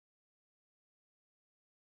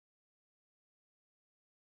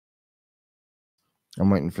I'm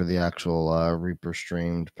waiting for the actual Reaper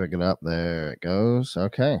stream to pick it up. There it goes.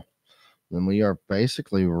 Okay. Then we are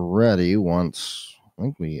basically ready once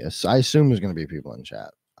I assume there's going to be people in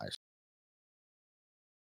chat.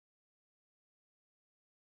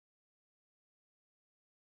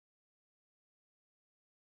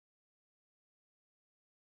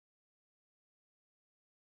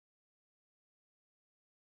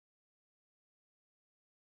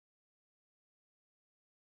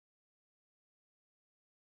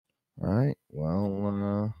 All right.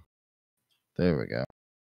 Well, there we go.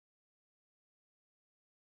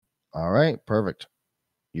 All right. Perfect.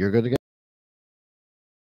 You're good to go.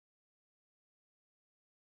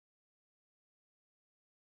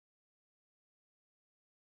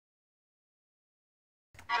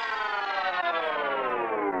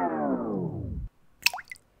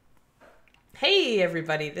 Hey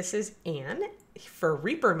everybody, this is Anne for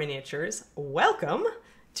Reaper Miniatures. Welcome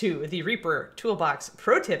to the Reaper Toolbox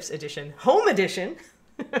Pro Tips Edition, Home Edition.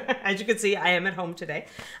 As you can see, I am at home today.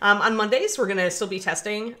 On Mondays, we're going to still be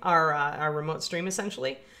testing our remote stream,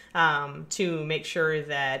 essentially, to make sure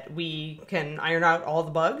that we can iron out all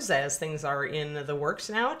the bugs as things are in the works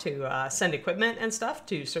now to send equipment and stuff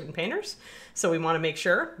to certain painters. So we want to make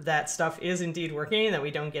sure that stuff is indeed working and that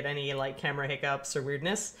we don't get any like camera hiccups or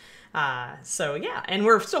weirdness. So yeah, and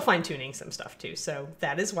we're still fine tuning some stuff too. So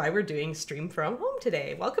that is why we're doing stream from home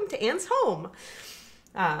today. Welcome to Anne's home.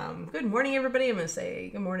 Good morning, everybody. I'm going to say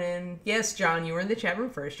good morning. Yes, John, you were in the chat room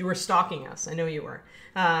first. You were stalking us. I know you were.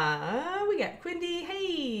 We got Quindy,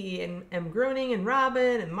 hey, and M. Groening, and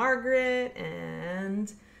Robin, and Margaret,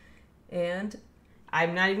 and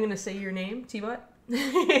I'm not even going to say your name, T-Bot.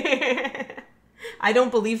 I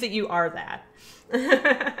don't believe that you are that.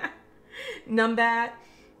 Numbat,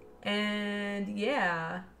 and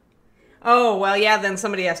yeah. Oh, well, yeah, then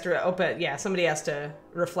somebody has to open, yeah, somebody has to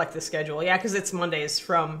reflect the schedule. Yeah, because it's Mondays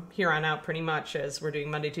from here on out pretty much, as we're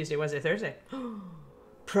doing Monday, Tuesday, Wednesday, Thursday.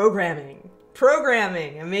 Programming.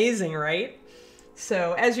 Amazing, right?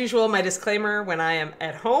 So, as usual, my disclaimer when I am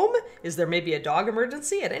at home is there may be a dog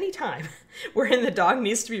emergency at any time wherein the dog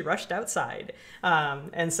needs to be rushed outside.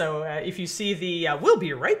 And so if you see the we'll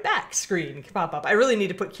be right back screen pop up, I really need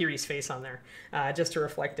to put Kiri's face on there just to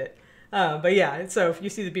reflect it. But yeah, so if you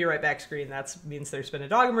see the be right back screen, that means there's been a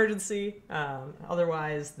dog emergency.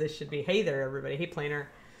 Otherwise, this should be, hey there, everybody. Hey, Planer.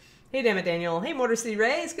 Hey, Dammit Daniel. Hey, Motor City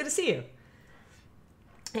Ray. It's good to see you.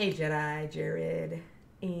 Hey, Jedi, Jared,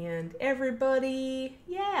 and everybody.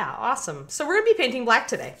 Yeah, awesome. So we're going to be painting black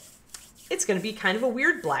today. It's going to be kind of a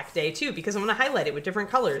weird black day, too, because I'm going to highlight it with different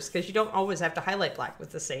colors, because you don't always have to highlight black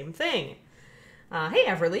with the same thing. Hey,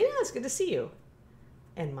 Everlina. It's good to see you.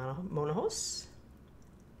 And Monahos.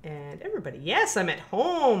 And everybody, yes, I'm at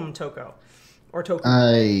home, Toko, or Toku.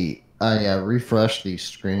 I refreshed the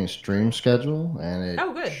stream schedule, and it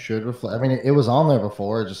good. should reflect. I mean, it was on there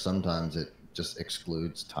before. Just sometimes it just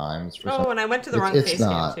excludes times for some. And I went to the wrong face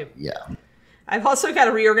cam too. Yeah. I've also got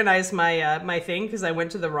to reorganize my my thing because I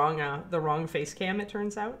went to the wrong face cam. It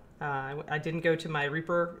turns out I didn't go to my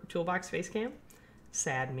Reaper Toolbox face cam.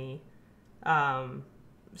 Sad me.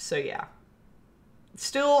 So yeah.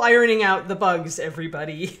 Still ironing out the bugs,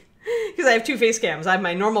 everybody. Because I have two face cams. I have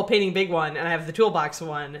my normal painting big one, and I have the Toolbox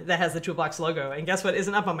one that has the Toolbox logo. And guess what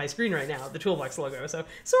isn't up on my screen right now? The Toolbox logo. So,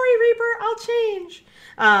 sorry, Reaper, I'll change.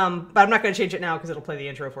 But I'm not going to change it now because it'll play the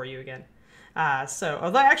intro for you again.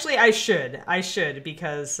 Although actually I should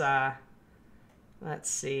because, let's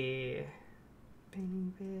see.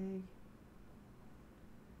 Painting big.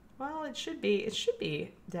 Well, it should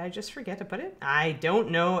be. Did I just forget to put it? I don't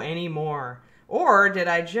know anymore. Or did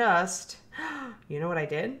I just... You know what I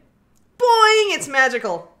did? Boing! It's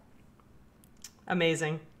magical.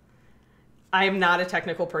 Amazing. I am not a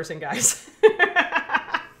technical person, guys.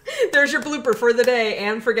 There's your blooper for the day.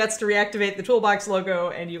 Anne forgets to reactivate the Toolbox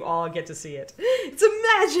logo, and you all get to see it. It's a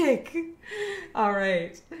magic! All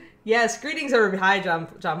right. Yes, greetings, everybody.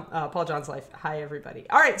 Hi, Paul John's Life. Hi, everybody.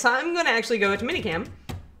 All right, so I'm going to actually go to Minicam,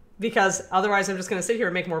 because otherwise I'm just going to sit here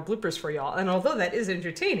and make more bloopers for y'all. And although that is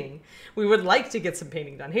entertaining, we would like to get some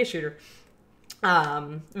painting done. Hey, Shooter.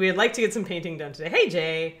 We'd like to get some painting done today. Hey,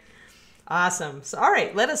 Jay. Awesome. So, all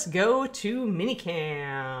right, let us go to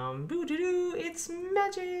Minicam. Boo-doo-doo, it's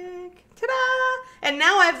magic. Ta-da! And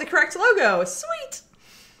now I have the correct logo. Sweet!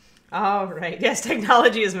 All right. Yes,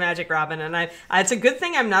 technology is magic, Robin. And it's a good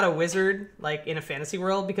thing I'm not a wizard, like, in a fantasy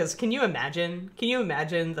world, because can you imagine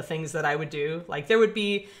the things that I would do? Like, there would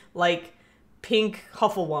be, like, pink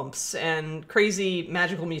Hufflewumps and crazy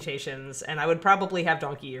magical mutations, and I would probably have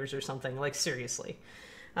donkey ears or something, like, seriously.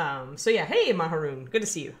 So yeah, hey, Maharoon, good to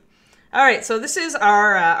see you. All right, so this is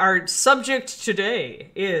our subject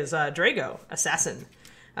today is Drago, assassin.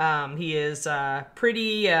 He is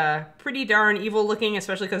pretty darn evil looking,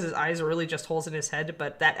 especially because his eyes are really just holes in his head.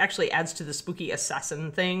 But that actually adds to the spooky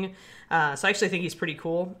assassin thing. So I actually think he's pretty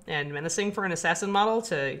cool and menacing for an assassin model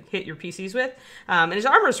to hit your PCs with. And his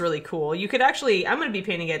armor is really cool. You could actually, I'm going to be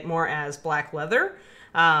painting it more as black leather.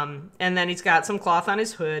 And then he's got some cloth on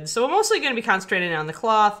his hood. So I'm mostly going to be concentrating on the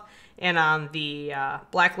cloth and on the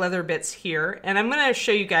black leather bits here. And I'm going to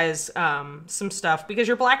show you guys some stuff, because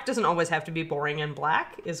your black doesn't always have to be boring and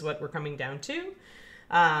black, is what we're coming down to.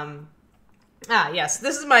 Yes,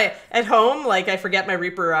 this is my, at home, like I forget my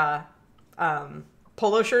Reaper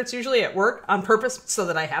polo shirts usually at work on purpose so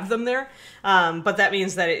that I have them there. But that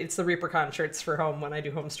means that it's the ReaperCon shirts for home when I do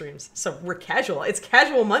home streams. So we're casual. It's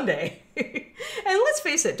Casual Monday. And let's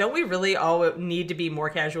face it, don't we really all need to be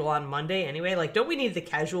more casual on Monday anyway? Like, don't we need the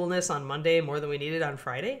casualness on Monday more than we need it on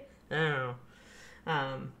Friday? I don't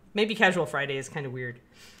know. Maybe Casual Friday is kind of weird.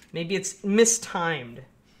 Maybe it's mistimed.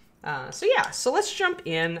 So yeah, so let's jump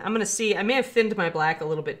in. I'm going to see, I may have thinned my black a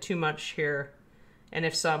little bit too much here. And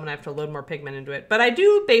if so, I'm going to have to load more pigment into it. But I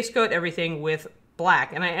do base coat everything with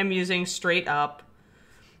black. And I am using straight up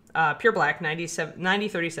pure black,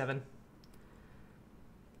 9037.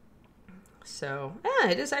 So, yeah,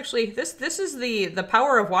 it is actually, this is the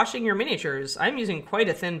power of washing your miniatures. I'm using quite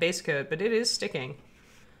a thin base coat, but it is sticking.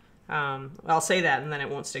 I'll say that, and then it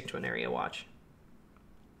won't stick to an area watch.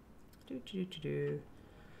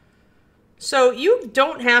 So you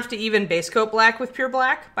don't have to even base coat black with pure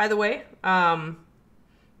black, by the way.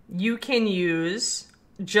 You can use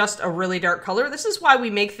just a really dark color. This is why we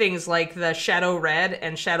make things like the shadow red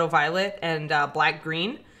and shadow violet and black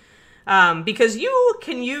green. Because you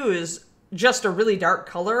can use just a really dark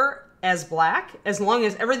color as black as long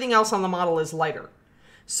as everything else on the model is lighter.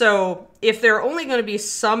 So if there are only going to be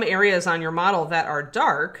some areas on your model that are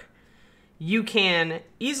dark, you can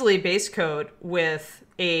easily base coat with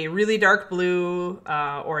a really dark blue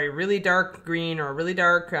or a really dark green or a really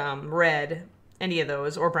dark red, any of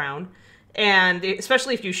those, or brown. And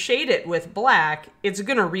especially if you shade it with black, it's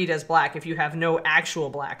going to read as black if you have no actual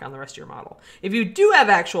black on the rest of your model. If you do have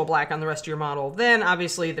actual black on the rest of your model, then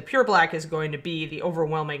obviously the pure black is going to be the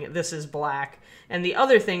overwhelming, this is black. And the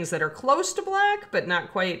other things that are close to black, but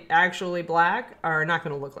not quite actually black, are not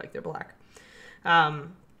going to look like they're black.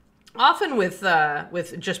 Often with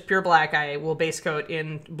just pure black, I will base coat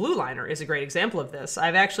in blue liner is a great example of this.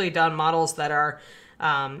 I've actually done models that are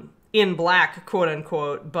in black, quote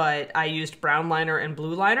unquote, but I used brown liner and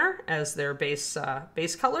blue liner as their base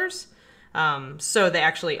colors. So they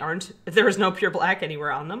actually aren't, there is no pure black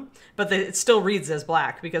anywhere on them, but it still reads as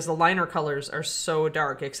black because the liner colors are so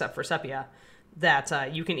dark, except for sepia,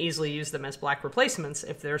 that you can easily use them as black replacements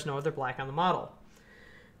if there's no other black on the model.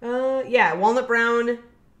 Yeah, walnut brown.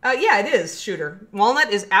 Yeah, it is, Shooter. Walnut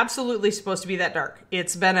is absolutely supposed to be that dark.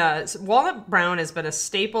 Walnut brown has been a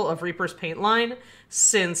staple of Reaper's paint line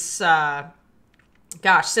since,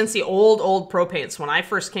 since the old Pro paints when I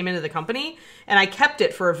first came into the company. And I kept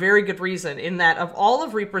it for a very good reason, in that of all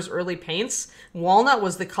of Reaper's early paints, walnut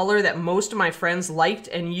was the color that most of my friends liked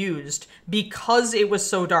and used because it was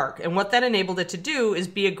so dark. And what that enabled it to do is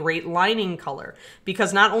be a great lining color,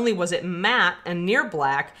 because not only was it matte and near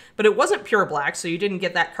black, but it wasn't pure black, so you didn't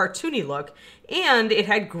get that cartoony look, and it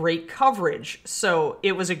had great coverage. So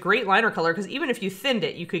it was a great liner color, because even if you thinned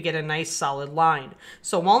it, you could get a nice solid line.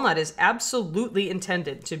 So walnut is absolutely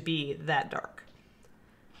intended to be that dark.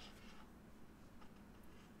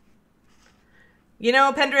 You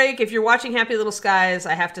know, Pendrake, if you're watching Happy Little Skies,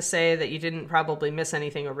 I have to say that you didn't probably miss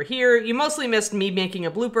anything over here. You mostly missed me making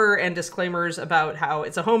a blooper and disclaimers about how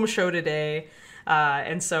it's a home show today.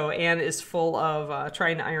 And so Anne is full of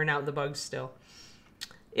trying to iron out the bugs still.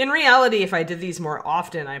 In reality, if I did these more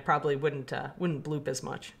often, I probably wouldn't bloop as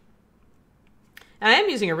much. And I am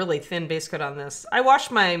using a really thin base coat on this. I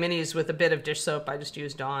wash my minis with a bit of dish soap. I just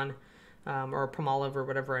use Dawn. Or Palmolive or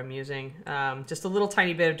whatever I'm using. Just a little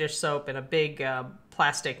tiny bit of dish soap and a big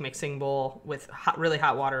plastic mixing bowl with really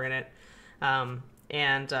hot water in it.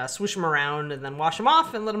 And swoosh them around and then wash them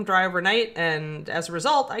off and let them dry overnight. And as a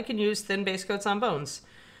result, I can use thin base coats on bones.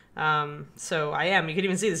 So I am. You can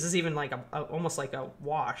even see this is even like almost like a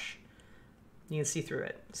wash. You can see through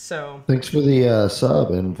it. So thanks for the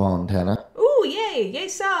sub in Fontana. Ooh, yay! Yay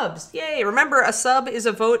subs! Yay! Remember, a sub is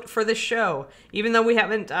a vote for this show. Even though we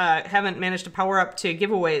haven't managed to power up to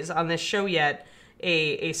giveaways on this show yet,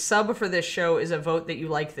 a sub for this show is a vote that you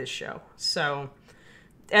like this show. So,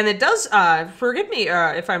 and it does. Forgive me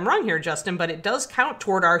if I'm wrong here, Justin, but it does count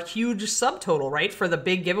toward our huge subtotal, right, for the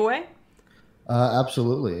big giveaway.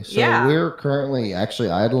 Absolutely. So Yeah. we're currently actually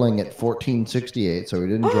idling at 1468, so we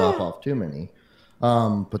didn't drop off too many.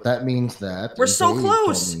 But that means that, We're and so Dave told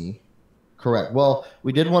close. me, correct. Well,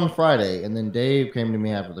 we did one Friday, and then Dave came to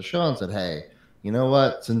me after the show and said, "Hey, you know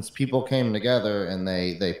what? Since people came together and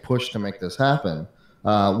they pushed to make this happen,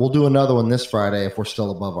 we'll do another one this Friday if we're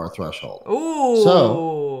still above our threshold." So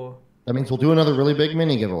Ooh. that means we'll do another really big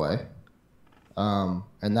mini giveaway, and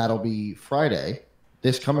that'll be Friday,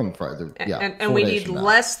 this coming Friday. Yeah, And 4 we days need from now.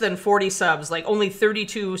 less than 40 subs, like only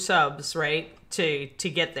 32 subs, right? To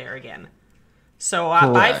get there again. So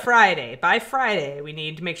Correct. by Friday, we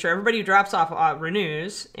need to make sure everybody who drops off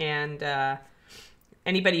renews, and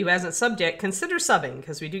anybody who hasn't subbed yet, consider subbing,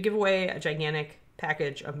 because we do give away a gigantic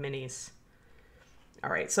package of minis. All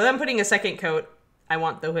right, so I'm putting a second coat. I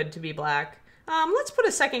want the hood to be black. Let's put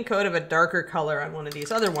a second coat of a darker color on one of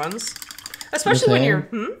these other ones, especially when you're.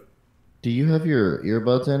 Do you have your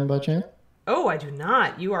earbuds in by chance? Oh, I do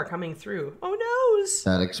not. You are coming through. Oh noes.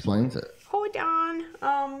 That explains it. Hold on.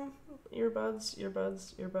 Earbuds.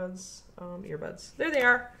 There they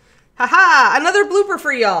are. Haha! Another blooper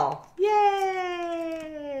for y'all.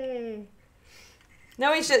 Yay!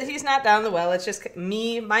 No, he's not down the well. It's just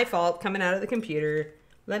my fault, coming out of the computer.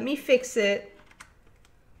 Let me fix it.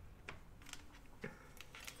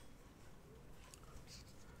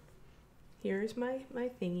 Here's my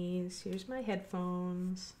thingies. Here's my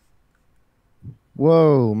headphones.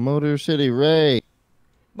 Whoa, Motor City Ray.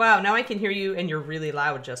 Wow, now I can hear you, and you're really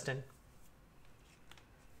loud, Justin.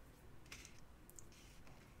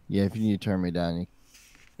 Yeah, if you need to turn me down,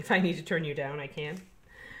 If I need to turn you down, I can.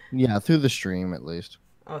 yeah, through the stream at least.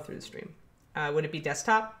 Oh, through the stream. Would it be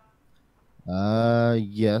desktop?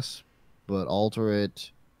 Yes, but alter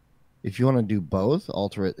it. If you want to do both,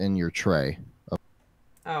 alter it in your tray.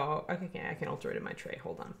 Oh, okay, I can alter it in my tray.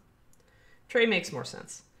 Hold on. Tray makes more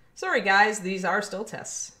sense. Sorry, guys, these are still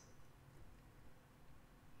tests.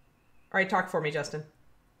 All right, talk for me, Justin.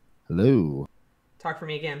 Hello. Talk for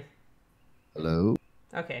me again. Hello.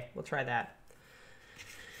 Okay, we'll try that.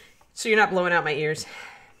 So you're not blowing out my ears.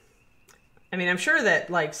 I mean, I'm sure that,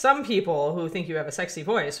 like, some people who think you have a sexy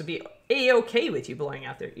voice would be A-okay with you blowing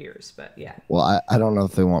out their ears, but yeah. Well, I don't know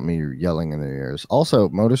if they want me yelling in their ears. Also,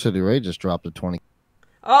 Motor City Ray just dropped a 20.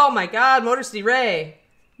 Oh my god, Motor City Ray.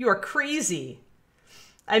 You are crazy.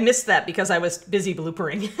 I missed that because I was busy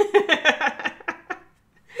bloopering.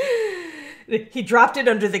 He dropped it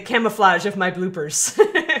under the camouflage of my bloopers.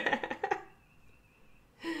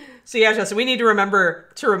 So yeah, Justin, we need to remember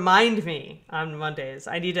to remind me on Mondays.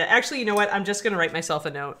 I need to... Actually, you know what? I'm just going to write myself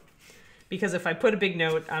a note. Because if I put a big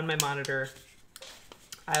note on my monitor,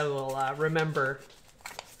 I will remember.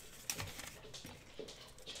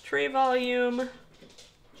 Tray volume.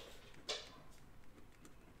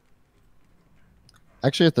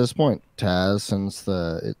 Actually, at this point, Taz, since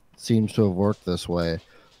it seems to have worked this way,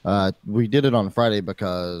 we did it on Friday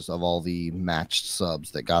because of all the matched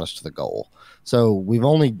subs that got us to the goal. So we've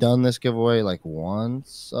only done this giveaway like one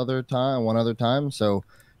other time. So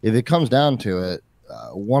if it comes down to it,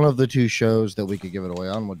 one of the two shows that we could give it away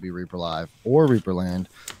on would be Reaper Live or Reaper Land,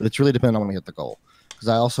 but it's really dependent on when we hit the goal. Because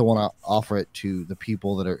I also want to offer it to the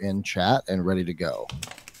people that are in chat and ready to go.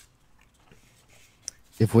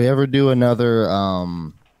 If we ever do another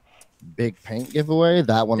big paint giveaway,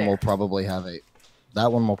 that one will probably have a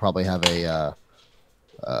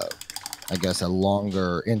I guess a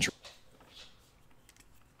longer intro.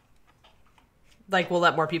 Like, we'll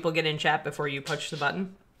let more people get in chat before you push the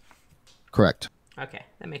button? Correct. Okay,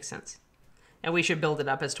 that makes sense. And we should build it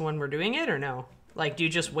up as to when we're doing it, or no? Like, do you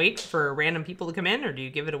just wait for random people to come in, or do you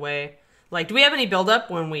give it away? Like, do we have any build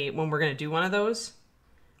up when we're going to do one of those?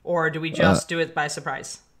 Or do we just do it by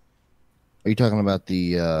surprise? Are you talking about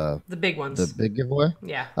the big ones? The big giveaway?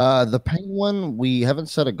 Yeah. The paint one, we haven't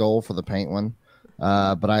set a goal for the paint one,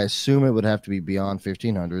 but I assume it would have to be beyond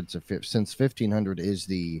 1,500. So since 1,500 is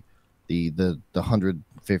the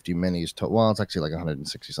 150 minis, well, it's actually like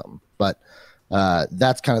 160 something, but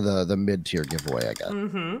that's kind of the mid-tier giveaway, I guess.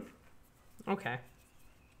 Mm-hmm. Okay.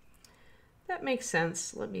 That makes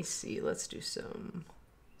sense. Let me see. Let's do some...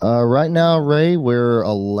 Right now, Ray, we're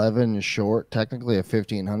 11 short, technically at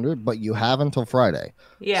 1,500, but you have until Friday.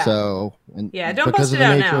 Yeah. So, yeah, don't bust it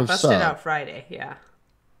out now. Bust it out Friday, yeah.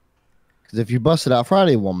 Because if you bust it out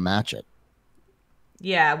Friday, we'll match it.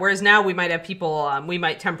 Yeah, whereas now we might have people, we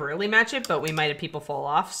might temporarily match it, but we might have people fall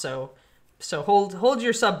off, so hold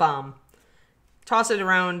your sub bomb. Toss it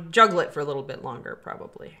around, juggle it for a little bit longer,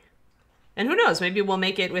 probably. And who knows, maybe we'll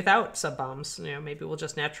make it without sub bombs. You know, maybe we'll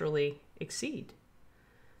just naturally exceed.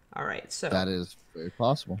 All right, so... That is very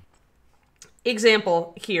possible.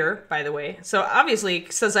 example here, by the way. So obviously,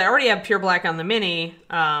 since I already have pure black on the Mini,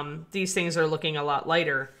 these things are looking a lot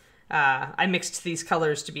lighter. I mixed these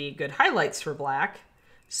colors to be good highlights for black.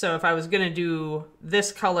 So if I was going to do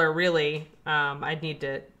this color, really, I'd need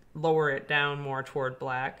to lower it down more toward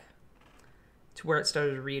black to where it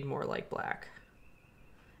started to read more like black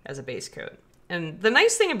as a base coat. And the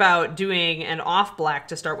nice thing about doing an off black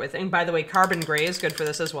to start with, and by the way, carbon gray is good for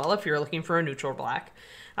this as well if you're looking for a neutral black.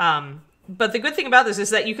 But the good thing about this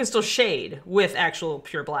is that you can still shade with actual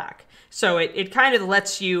pure black. So it kind of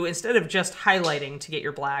lets you, instead of just highlighting to get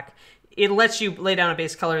your black, it lets you lay down a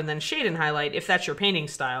base color and then shade and highlight if that's your painting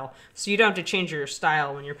style. So you don't have to change your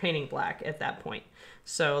style when you're painting black at that point.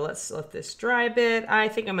 So let's let this dry a bit. I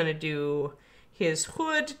think I'm going to do his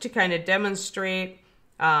hood to kind of demonstrate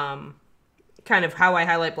kind of how I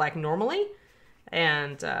highlight black normally.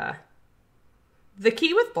 And the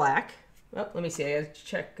key with black, oh, let me see, I have to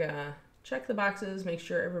check the boxes, make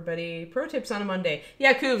sure everybody, pro tips on a Monday.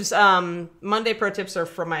 Yeah, Coovs, Monday pro tips are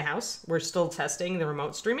from my house. We're still testing the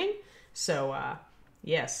remote streaming. So,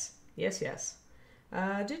 yes.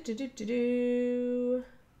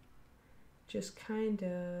 Just kind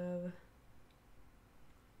of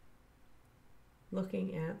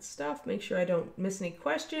looking at stuff, make sure I don't miss any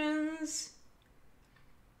questions.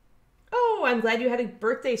 Oh, I'm glad you had a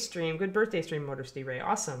birthday stream. Good birthday stream, Motor Steve Ray.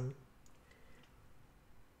 Awesome.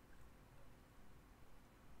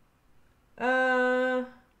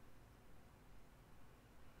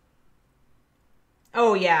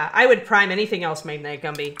 Oh yeah, I would prime anything else, Magnetic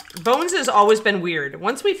Gumby. Bones has always been weird.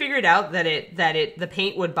 Once we figured out that the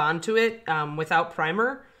paint would bond to it without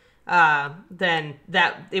primer, then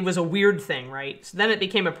it was a weird thing, right? So then it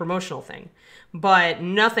became a promotional thing. But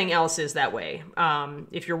nothing else is that way.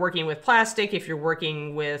 If you're working with plastic, if you're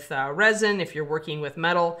working with resin, if you're working with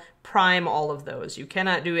metal, prime all of those. You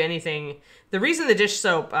cannot do anything. The reason the dish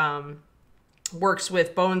soap works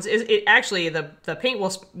with bones is it actually the paint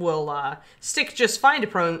will stick just fine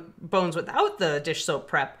to bones without the dish soap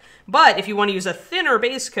prep. But if you want to use a thinner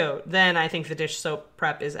base coat, then I think the dish soap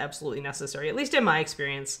prep is absolutely necessary, at least in my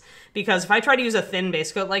experience. Because if I try to use a thin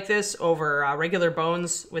base coat like this over regular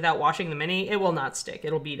bones without washing the Mini, it will not stick.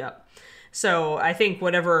 It'll beat up. So I think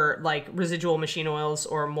whatever like residual machine oils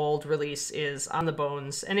or mold release is on the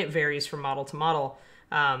bones, and it varies from model to model,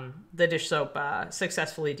 the dish soap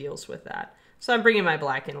successfully deals with that. So I'm bringing my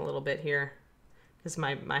black in a little bit here because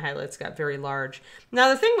my highlights got very large. Now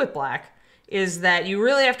the thing with black is that you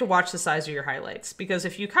really have to watch the size of your highlights, because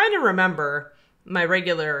if you kind of remember, my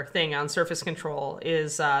regular thing on surface control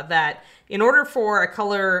is that in order for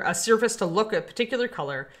a surface to look a particular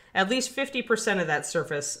color, at least 50% of that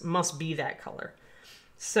surface must be that color.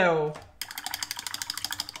 So,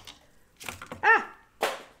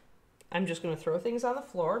 I'm just going to throw things on the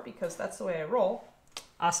floor because that's the way I roll.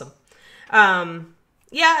 Awesome.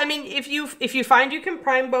 Yeah, I mean, if you find you can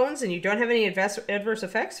prime bones and you don't have any adverse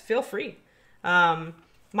effects, feel free.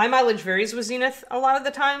 My mileage varies with Zenith a lot of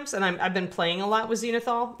the times, and I've been playing a lot with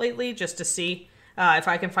Zenithal lately just to see if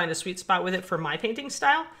I can find a sweet spot with it for my painting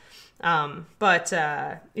style. But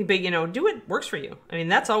you know, do what works for you. I mean,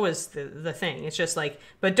 that's always the thing. It's just like,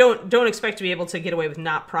 but don't expect to be able to get away with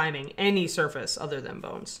not priming any surface other than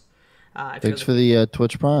bones. Thanks for the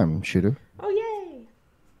Twitch Prime, Shooter. Oh, yay.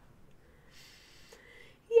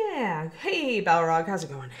 Yeah. Hey, Balrog, how's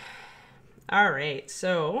it going? All right,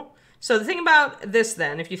 so the thing about this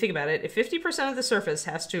then, if you think about it, if 50% of the surface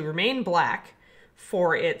has to remain black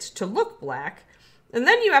for it to look black, and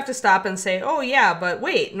then you have to stop and say, oh yeah, but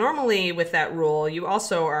wait, normally with that rule, you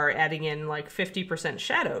also are adding in like 50%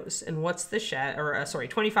 shadows. And what's the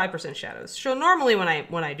 25% shadows. So normally when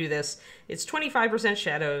I do this, it's 25%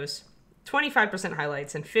 shadows, 25%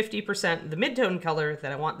 highlights, and 50% the mid-tone color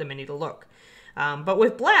that I want the Mini to look. But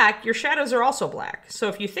with black, your shadows are also black. So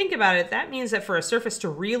if you think about it, that means that for a surface to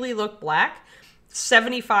really look black,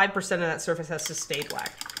 75% of that surface has to stay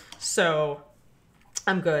black. So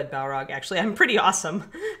I'm good, Balrog. Actually, I'm pretty awesome.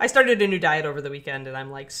 I started a new diet over the weekend, and I'm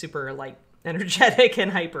like super like energetic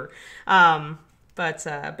and hyper. But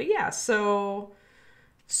yeah, so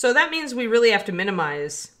that means we really have to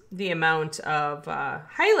minimize the amount of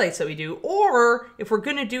highlights that we do, or if we're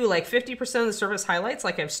going to do like 50% of the surface highlights,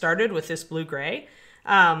 like I've started with this blue-gray,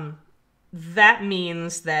 that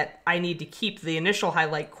means that I need to keep the initial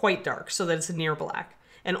highlight quite dark so that it's near black,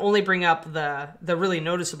 and only bring up the really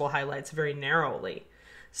noticeable highlights very narrowly.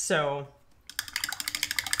 So,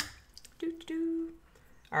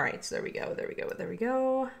 all right, so there we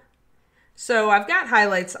go. So I've got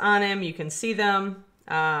highlights on him. You can see them.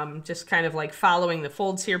 Just kind of like following the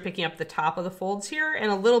folds here, picking up the top of the folds here, and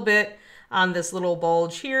a little bit on this little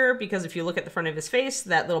bulge here, because if you look at the front of his face,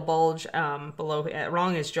 that little bulge below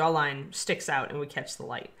along his jawline sticks out and would catch the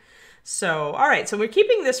light. So, all right, so we're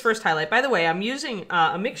keeping this first highlight. By the way, I'm using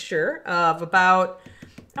a mixture of about,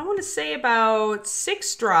 I want to say about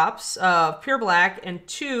 6 drops of pure black and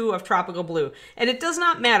 2 of tropical blue. And it does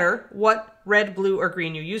not matter what red, blue, or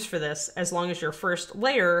green you use for this, as long as your first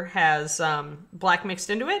layer has black mixed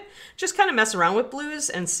into it. Just kind of mess around with blues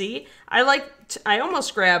and see. I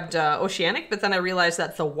almost grabbed oceanic, but then I realized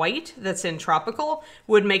that the white that's in tropical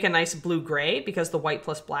would make a nice blue-gray, because the white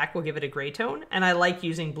plus black will give it a gray tone. And I like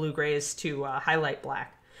using blue-grays to highlight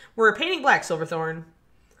black. We're painting black, Silverthorn.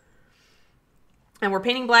 And we're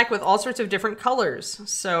painting black with all sorts of different colors.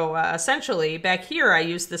 So essentially, back here, I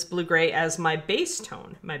used this blue-gray as my base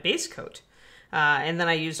tone, my base coat. And then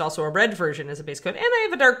I used also a red version as a base coat. And I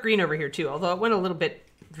have a dark green over here too, although it went a little bit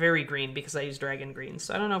very green because I used dragon green.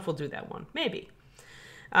 So I don't know if we'll do that one. Maybe.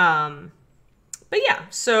 But yeah,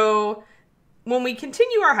 so when we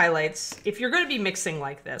continue our highlights, if you're going to be mixing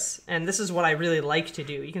like this, and this is what I really like to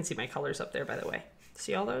do. You can see my colors up there, by the way.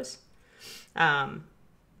 See all those?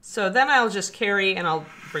 So then I'll just carry, and I'll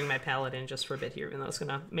bring my palette in just for a bit here, even though it's going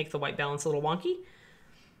to make the white balance a little wonky.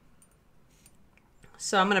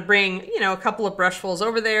 So I'm going to bring, a couple of brushfuls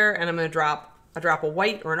over there, and I'm going to drop a drop of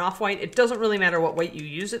white or an off-white. It doesn't really matter what white you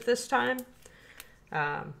use at this time.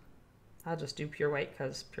 I'll just do pure white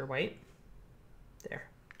because pure white. There.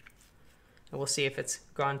 And we'll see if it's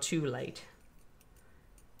gone too light.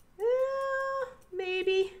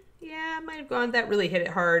 Maybe. Yeah, it might have gone. That really hit it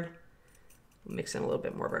hard. We'll mix in a little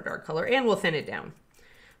bit more of our dark color, and we'll thin it down.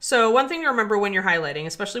 So one thing to remember when you're highlighting,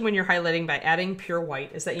 especially when you're highlighting by adding pure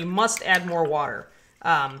white, is that you must add more water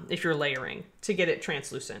if you're layering to get it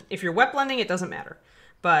translucent. If you're wet blending, it doesn't matter.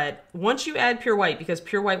 But once you add pure white, because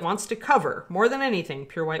pure white wants to cover, more than anything,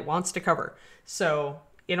 pure white wants to cover. So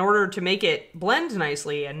in order to make it blend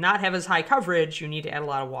nicely and not have as high coverage, you need to add a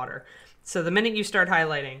lot of water. So the minute you start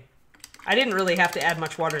highlighting, I didn't really have to add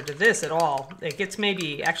much water to this at all. It gets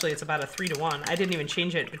maybe, actually it's about a 3-to-1. I didn't even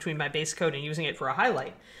change it between my base coat and using it for a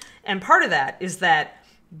highlight. And part of that is that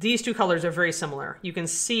these two colors are very similar. You can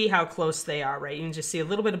see how close they are, right? You can just see a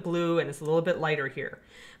little bit of blue and it's a little bit lighter here.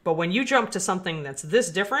 But when you jump to something that's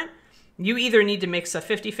this different, you either need to mix a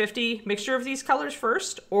 50-50 mixture of these colors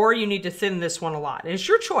first, or you need to thin this one a lot. And it's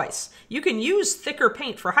your choice. You can use thicker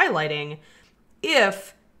paint for highlighting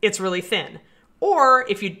if it's really thin. Or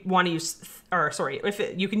if you want to use,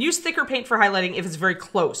 you can use thicker paint for highlighting if it's very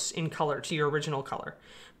close in color to your original color.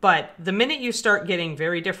 But the minute you start getting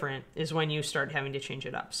very different is when you start having to change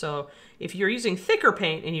it up. So if you're using thicker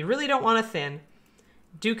paint and you really don't want to thin,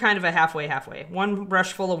 do kind of a halfway. One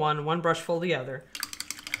brush full of one brush full of the other.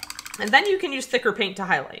 And then you can use thicker paint to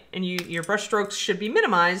highlight. And your brush strokes should be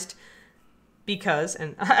minimized because,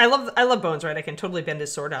 and I love Bones, right? I can totally bend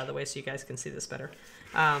his sword out of the way so you guys can see this better.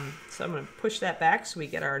 So I'm going to push that back so we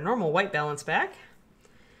get our normal white balance back.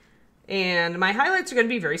 And my highlights are going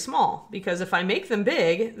to be very small because if I make them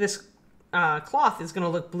big, this cloth is going to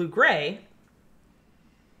look blue-gray.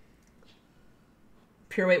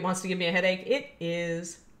 Pure white wants to give me a headache. It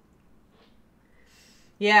is.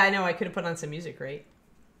 Yeah, I know. I could have put on some music, right?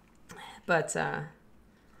 But,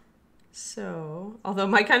 so, although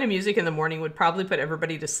my kind of music in the morning would probably put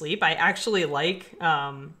everybody to sleep, I actually like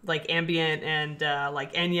ambient and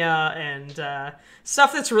like Enya and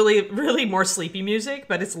stuff that's really, really more sleepy music,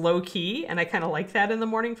 but it's low key, and I kind of like that in the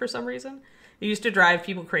morning for some reason. It used to drive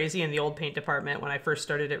people crazy in the old paint department when I first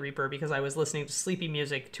started at Reaper because I was listening to sleepy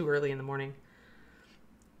music too early in the morning.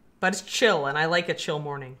 But it's chill, and I like a chill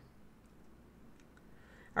morning.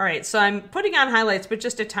 All right, so I'm putting on highlights, but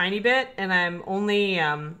just a tiny bit, and I'm only,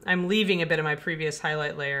 I'm leaving a bit of my previous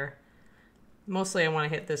highlight layer. Mostly I want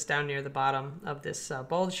to hit this down near the bottom of this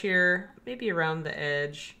bulge here, maybe around the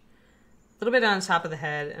edge, a little bit on top of the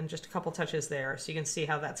head, and just a couple touches there, so you can see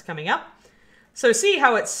how that's coming up. So see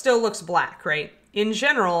how it still looks black, right? In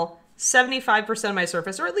general, 75% of my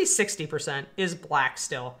surface, or at least 60%, is black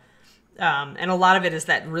still. And a lot of it is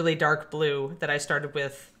that really dark blue that I started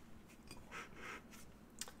with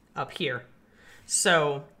up here.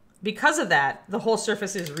 So because of that, the whole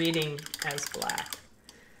surface is reading as black.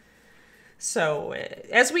 So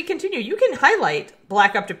as we continue, you can highlight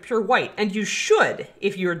black up to pure white, and you should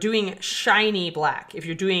if you're doing shiny black, if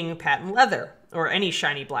you're doing patent leather or any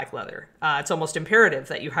shiny black leather. It's almost imperative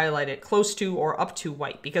that you highlight it close to or up to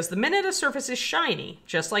white, because the minute a surface is shiny,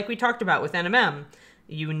 just like we talked about with NMM,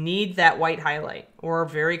 you need that white highlight or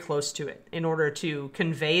very close to it in order to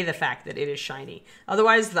convey the fact that it is shiny.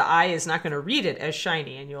 Otherwise, the eye is not going to read it as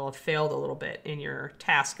shiny, and you'll have failed a little bit in your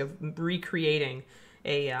task of recreating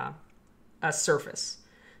a surface.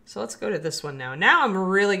 So let's go to this one now. Now I'm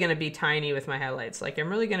really going to be tiny with my highlights. Like I'm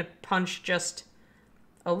really going to punch just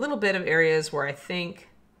a little bit of areas where I think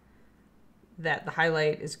that the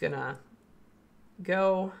highlight is going to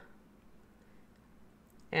go.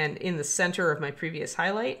 And in the center of my previous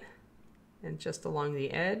highlight. And just along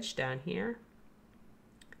the edge down here.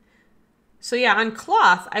 So yeah, on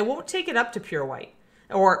cloth, I won't take it up to pure white.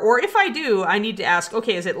 Or if I do, I need to ask,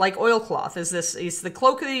 okay, is it like oilcloth? Is the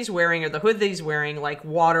cloak that he's wearing or the hood that he's wearing like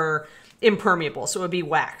water impermeable? So it would be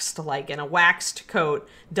waxed, like, and a waxed coat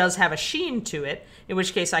does have a sheen to it, in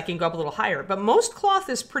which case I can go up a little higher. But most cloth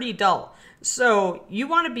is pretty dull. So you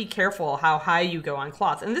want to be careful how high you go on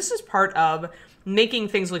cloth. And this is part of making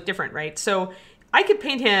things look different, right? So I could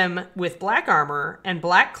paint him with black armor and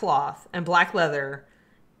black cloth and black leather,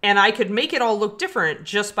 and I could make it all look different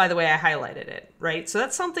just by the way I highlighted it, right? So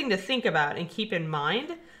that's something to think about and keep in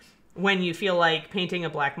mind when you feel like painting a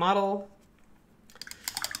black model.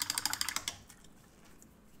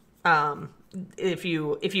 If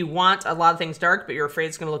you want a lot of things dark, but you're afraid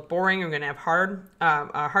it's going to look boring, you're going to have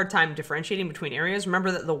a hard time differentiating between areas. Remember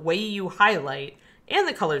that the way you highlight and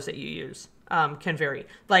the colors that you use can vary.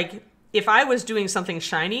 Like if I was doing something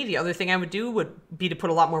shiny, the other thing I would do would be to put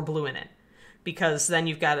a lot more blue in it, because then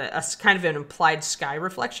you've got a kind of an implied sky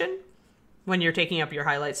reflection when you're taking up your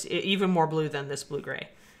highlights, even more blue than this blue-gray.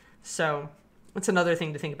 So that's another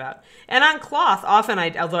thing to think about. And on cloth, often,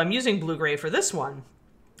 although I'm using blue-gray for this one,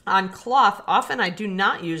 on cloth, often I do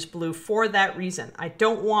not use blue for that reason. I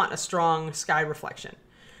don't want a strong sky reflection.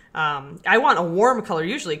 I want a warm color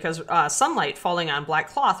usually, because sunlight falling on black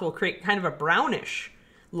cloth will create kind of a brownish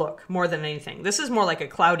look more than anything. This is more like a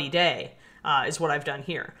cloudy day, is what I've done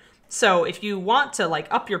here. So if you want to like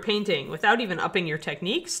up your painting without even upping your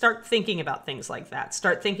technique, start thinking about things like that.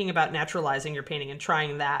 Start thinking about naturalizing your painting and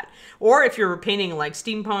trying that. Or if you're painting like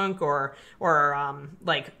steampunk or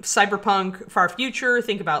like cyberpunk, far future,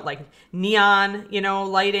 think about like neon,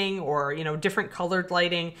 lighting, or, different colored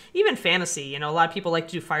lighting, even fantasy. A lot of people like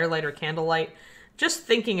to do firelight or candlelight. Just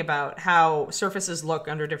thinking about how surfaces look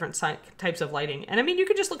under different types of lighting. And I mean, you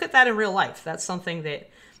could just look at that in real life. That's something that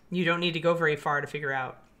you don't need to go very far to figure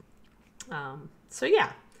out. So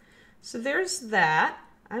yeah, so there's that.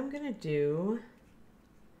 I'm gonna do,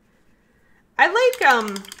 I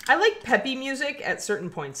like peppy music at certain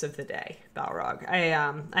points of the day, Balrog.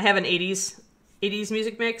 I have an 80s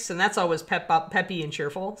music mix, and that's always peppy and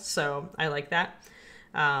cheerful, so I like that.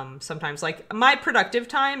 Sometimes, like, my productive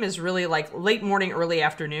time is really like late morning, early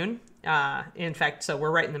afternoon. In fact, so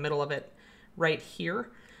we're right in the middle of it right here.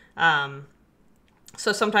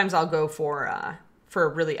 So sometimes I'll go for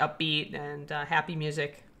really upbeat and happy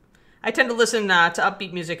music. I tend to listen to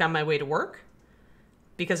upbeat music on my way to work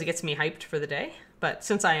because it gets me hyped for the day. But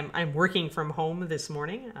since I'm working from home this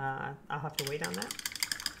morning, I'll have to wait on that.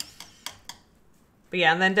 But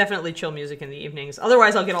yeah, and then definitely chill music in the evenings.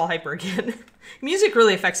 Otherwise, I'll get all hyper again. Music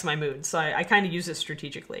really affects my mood, so I kind of use it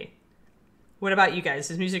strategically. What about you guys?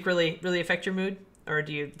 Does music really affect your mood? Or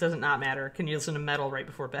does it not matter? Can you listen to metal right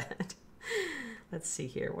before bed? Let's see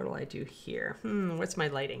here. What do I do here? What's my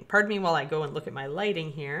lighting? Pardon me while I go and look at my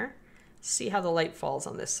lighting here. See how the light falls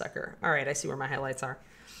on this sucker. All right, I see where my highlights are.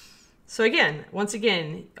 So again, once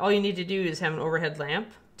again, all you need to do is have an overhead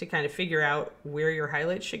lamp to kind of figure out where your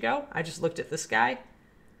highlights should go. I just looked at this guy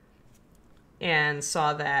and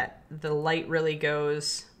saw that the light really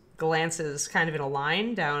glances kind of in a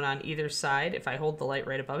line down on either side. If I hold the light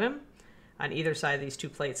right above him, on either side of these two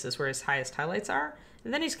plates is where his highest highlights are.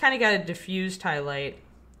 And then he's kind of got a diffused highlight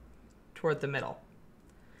toward the middle.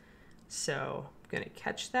 So I'm going to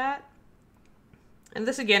catch that. And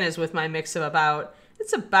this again is with my mix of about,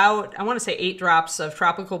 I want to say 8 drops of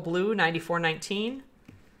Tropical Blue 9419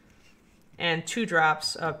 and 2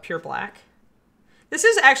 drops of Pure Black. This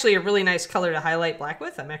is actually a really nice color to highlight black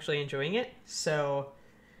with. I'm actually enjoying it. So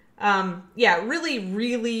yeah,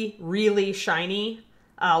 really shiny.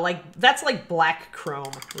 Like that's like black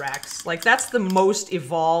chrome, Rax. Like that's the most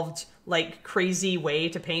evolved, like crazy way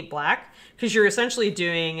to paint black, because you're essentially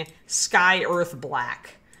doing sky earth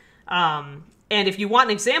black. And if you want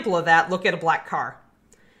an example of that, look at a black car.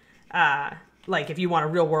 Like if you want a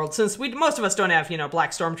real world, since most of us don't have,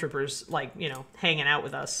 black stormtroopers, like, hanging out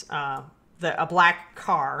with us, a black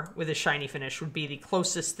car with a shiny finish would be the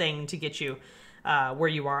closest thing to get you where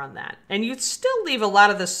you are on that. And you'd still leave a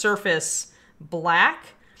lot of the surface black.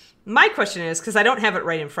 My question is, because I don't have it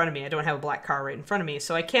right in front of me, I don't have a black car right in front of me,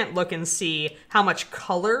 so I can't look and see how much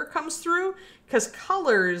color comes through, because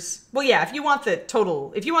colors, well, yeah, if you want the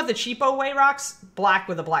cheapo way, Rocks, black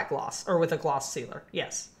with a black gloss, or with a gloss sealer,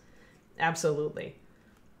 yes, absolutely.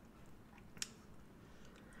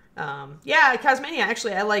 Yeah, Cosmania,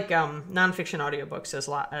 actually, I like nonfiction audiobooks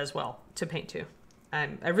as well to paint to.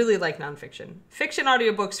 I really like nonfiction. Fiction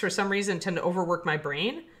audiobooks, for some reason, tend to overwork my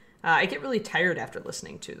brain. I get really tired after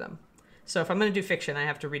listening to them. So if I'm going to do fiction, I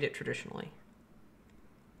have to read it traditionally.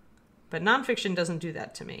 But nonfiction doesn't do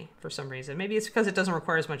that to me for some reason. Maybe it's because it doesn't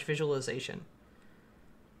require as much visualization.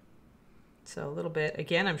 So a little bit.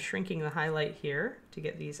 Again, I'm shrinking the highlight here to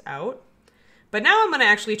get these out. But now I'm going to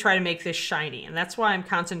actually try to make this shiny. And that's why I'm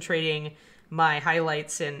concentrating my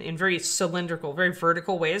highlights in very cylindrical, very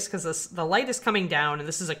vertical ways, because the light is coming down and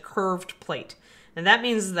this is a curved plate. And that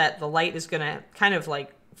means that the light is going to kind of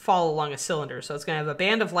like fall along a cylinder. So it's going to have a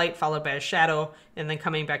band of light followed by a shadow and then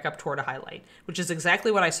coming back up toward a highlight, which is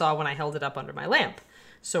exactly what I saw when I held it up under my lamp.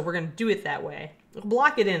 So we're going to do it that way. We'll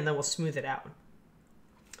block it in and then we'll smooth it out.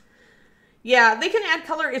 Yeah, they can add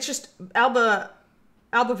color. It's just Alba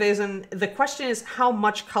Vazen. The question is how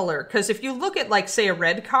much color? Because if you look at, like, say, a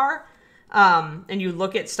red car, and you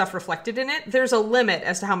look at stuff reflected in it, there's a limit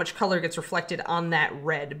as to how much color gets reflected on that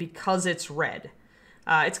red because it's red.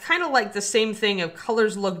 It's kind of like the same thing of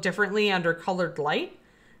colors look differently under colored light,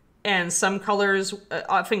 and some colors,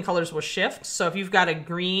 often colors will shift. So if you've got a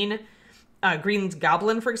green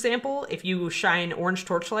goblin, for example, if you shine orange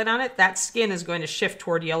torchlight on it, that skin is going to shift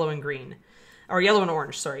toward yellow and green. Or yellow and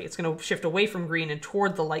orange, sorry. It's going to shift away from green and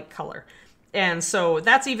toward the light color. And so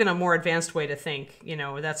that's even a more advanced way to think. You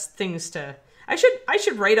know, that's things to... I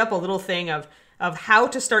should write up a little thing of how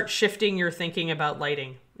to start shifting your thinking about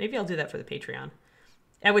lighting. Maybe I'll do that for the Patreon.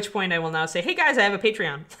 At which point I will now say, hey guys, I have a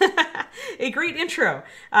Patreon. A great intro.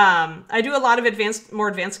 I do a lot of more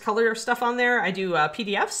advanced color stuff on there. I do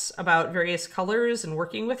PDFs about various colors and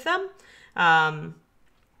working with them.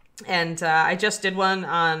 And I just did one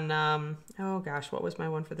on, oh gosh, what was my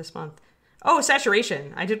one for this month? Oh,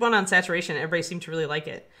 saturation. I did one on saturation. Everybody seemed to really like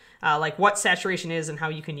it. Like what saturation is and how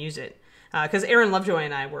you can use it. Because Aaron Lovejoy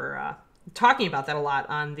and I were talking about that a lot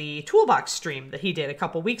on the Toolbox stream that he did a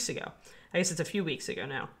couple weeks ago. I guess it's a few weeks ago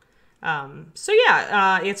now. So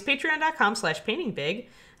yeah, it's patreon.com/paintingbig.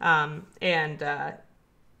 And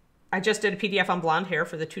I just did a PDF on blonde hair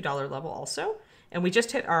for the $2 level also. And we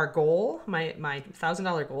just hit our goal, my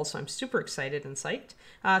 $1,000 goal, so I'm super excited and psyched.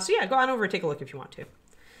 So yeah, go on over and take a look if you want to.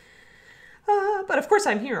 But of course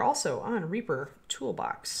I'm here also on Reaper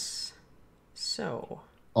Toolbox. So...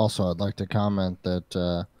 Also, I'd like to comment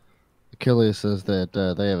that Achilles says that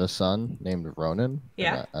they have a son named Ronan.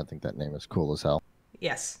 Yeah. I think that name is cool as hell.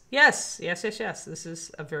 Yes. Yes. Yes, yes, yes. This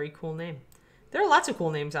is a very cool name. There are lots of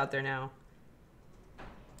cool names out there now.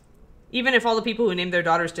 Even if all the people who named their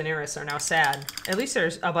daughters Daenerys are now sad, at least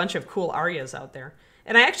there's a bunch of cool Aryas out there.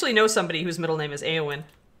 And I actually know somebody whose middle name is Eowyn.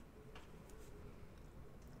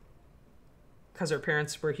 Because her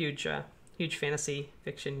parents were huge fantasy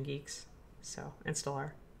fiction geeks. So, and still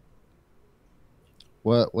are.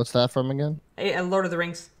 What's that from again? Lord of the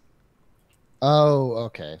Rings. Oh,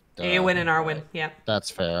 okay. Eowyn and Arwen, right. yeah.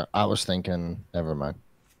 That's fair. I was thinking, never mind.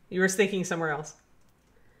 You were thinking somewhere else.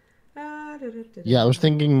 Yeah, I was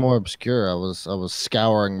thinking more obscure. I was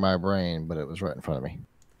scouring my brain, but it was right in front of me.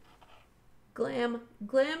 Glam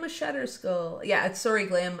a Shutter Skull. Yeah, sorry,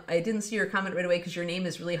 Glam. I didn't see your comment right away because your name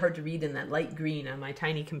is really hard to read in that light green on my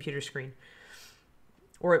tiny computer screen.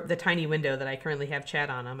 Or the tiny window that I currently have chat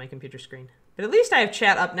on my computer screen. But at least I have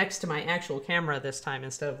chat up next to my actual camera this time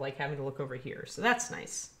instead of like having to look over here. So that's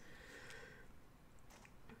nice.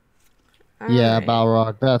 Yeah, right.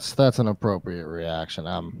 Balrog, that's an appropriate reaction.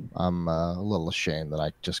 I'm a little ashamed that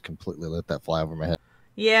I just completely let that fly over my head.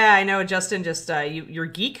 Yeah, I know, Justin. Just your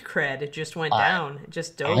geek cred just went down. It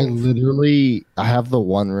just dove. I have the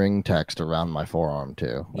One Ring text around my forearm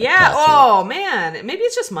too. Like yeah. Tattoo. Oh man, maybe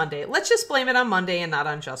it's just Monday. Let's just blame it on Monday and not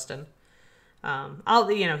on Justin.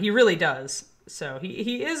 He really does. So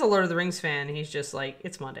he is a Lord of the Rings fan. He's just like,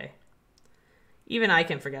 it's Monday. Even I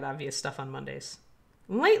can forget obvious stuff on Mondays.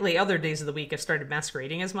 Lately, other days of the week have started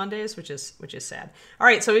masquerading as Mondays, which is sad. All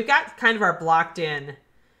right, so we've got kind of our blocked in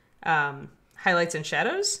highlights and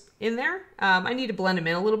shadows in there. I need to blend them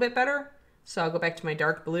in a little bit better. So I'll go back to my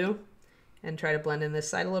dark blue and try to blend in this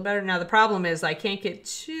side a little better. Now the problem is I can't get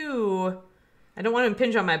I don't want to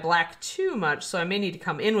impinge on my black too much, so I may need to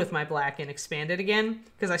come in with my black and expand it again,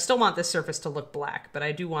 because I still want this surface to look black, but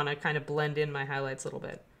I do want to kind of blend in my highlights a little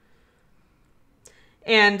bit.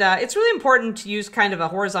 And it's really important to use kind of a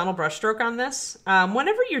horizontal brushstroke on this.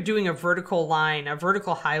 Whenever you're doing a vertical line, a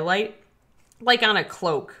vertical highlight, like on a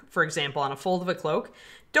cloak, for example, on a fold of a cloak,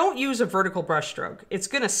 don't use a vertical brush stroke. It's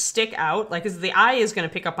going to stick out, like the eye is going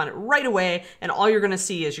to pick up on it right away, and all you're going to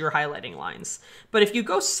see is your highlighting lines. But if you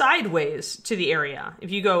go sideways to the area, if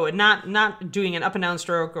you go not doing an up and down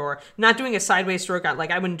stroke or not doing a sideways stroke on, like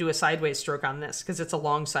I wouldn't do a sideways stroke on this because it's a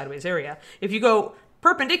long sideways area. If you go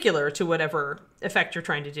perpendicular to whatever effect you're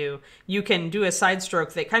trying to do, you can do a side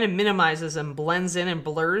stroke that kind of minimizes and blends in and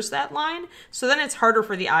blurs that line. So then it's harder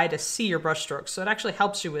for the eye to see your brush strokes. So it actually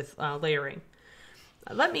helps you with layering.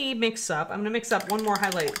 Let me mix up. I'm going to mix up one more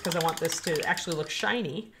highlight because I want this to actually look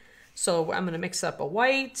shiny. So I'm going to mix up a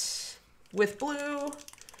white with blue,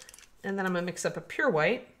 and then I'm going to mix up a pure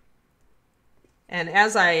white. And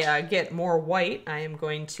as I get more white, I am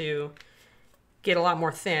going to get a lot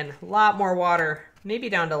more thin, a lot more water, maybe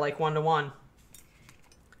down to like 1:1.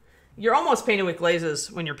 You're almost painted with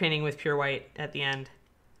glazes when you're painting with pure white at the end.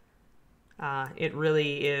 It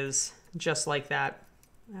really is just like that.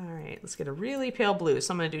 All right, let's get a really pale blue.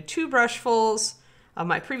 So I'm going to do 2 brushfuls of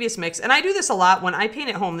my previous mix. And I do this a lot when I paint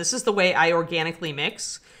at home. This is the way I organically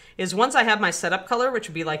mix, is once I have my setup color, which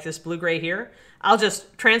would be like this blue-gray here, I'll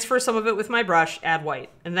just transfer some of it with my brush, add white.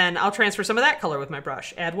 And then I'll transfer some of that color with my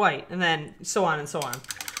brush, add white, and then so on and so on.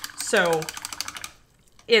 So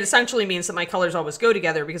it essentially means that my colors always go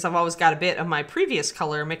together because I've always got a bit of my previous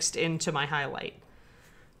color mixed into my highlight.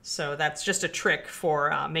 So that's just a trick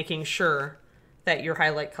for making sure that your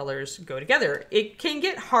highlight colors go together. It can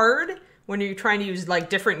get hard when you're trying to use like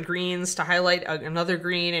different greens to highlight another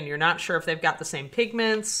green and you're not sure if they've got the same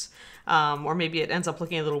pigments, or maybe it ends up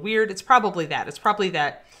looking a little weird. It's probably that. It's probably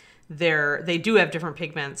that they do have different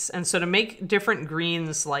pigments. And so to make different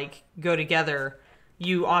greens like go together,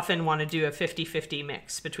 you often want to do a 50-50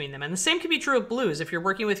 mix between them. And the same can be true of blues. If you're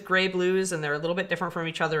working with gray blues and they're a little bit different from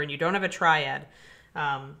each other and you don't have a triad,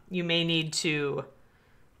 you may need to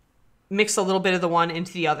mix a little bit of the one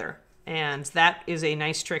into the other. And that is a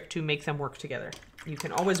nice trick to make them work together. You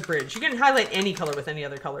can always bridge. You can highlight any color with any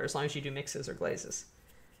other color as long as you do mixes or glazes.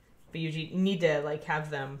 But you need to like have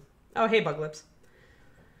them, oh hey bug lips.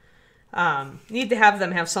 Need to have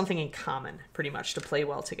them have something in common pretty much to play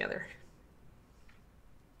well together.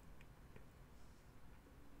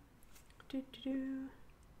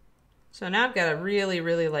 So now I've got a really,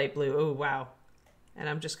 really light blue. Oh, wow. And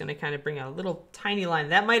I'm just going to kind of bring a little tiny line.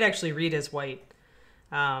 That might actually read as white.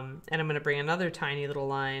 And I'm going to bring another tiny little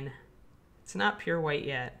line. It's not pure white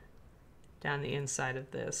yet. Down the inside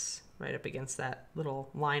of this, right up against that little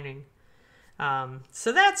lining.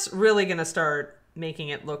 So that's really going to start making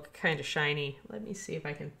it look kind of shiny. Let me see if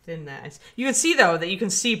I can thin that. You can see, though, that you can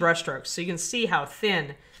see brush strokes. So you can see how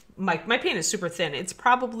thin. My paint is super thin. It's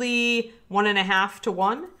probably 1.5 to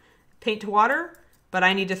 1 paint to water. But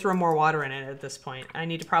I need to throw more water in it at this point. I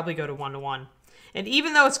need to probably go to 1:1. And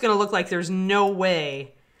even though it's going to look like there's no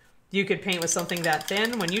way you could paint with something that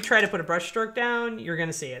thin, when you try to put a brush stroke down, you're going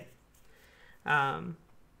to see it. And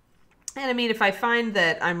I mean, if I find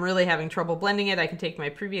that I'm really having trouble blending it, I can take my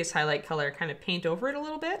previous highlight color, kind of paint over it a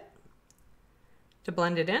little bit to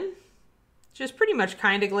blend it in. Just pretty much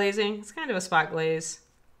kind of glazing. It's kind of a spot glaze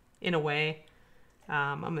in a way.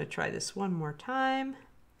 I'm going to try this one more time.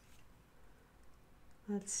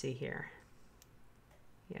 Let's see here.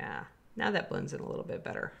 Yeah, now that blends in a little bit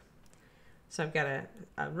better. So I've got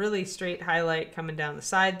a really straight highlight coming down the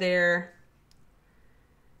side there.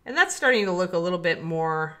 And that's starting to look a little bit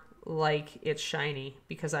more like it's shiny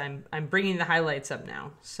because I'm bringing the highlights up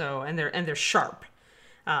now. So and they're sharp.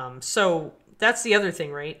 So that's the other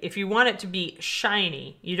thing, right? If you want it to be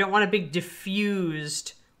shiny, you don't want a big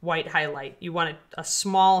diffused white highlight. You want a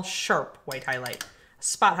small, sharp white highlight.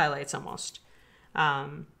 Spot highlights almost.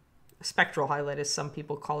 Spectral highlight, as some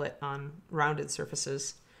people call it on rounded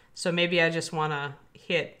surfaces. So maybe I just want to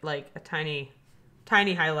hit like a tiny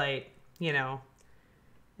highlight, you know,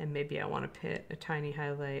 and maybe I want to hit a tiny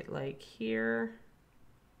highlight like here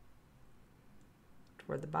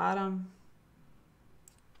toward the bottom.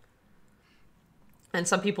 And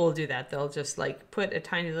some people will do that. They'll just like put a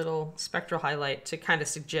tiny little spectral highlight to kind of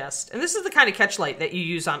suggest. And this is the kind of catch light that you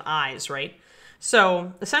use on eyes, right?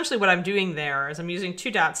 So essentially what I'm doing there is I'm using 2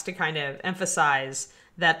 dots to kind of emphasize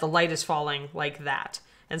that the light is falling like that.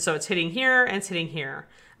 And so it's hitting here and it's hitting here.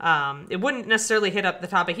 It wouldn't necessarily hit up the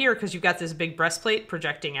top of here because you've got this big breastplate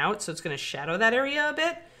projecting out. So it's going to shadow that area a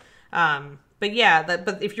bit. But yeah,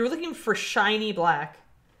 but if you're looking for shiny black,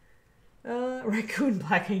 raccoon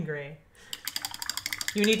black and gray,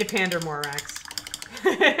 you need to pander more, Rex.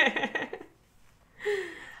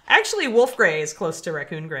 Actually, wolf gray is close to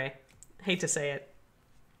raccoon gray. Hate to say it.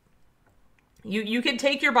 You could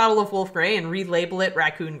take your bottle of wolf gray and relabel it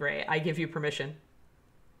raccoon gray. I give you permission.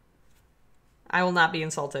 I will not be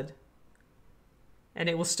insulted. And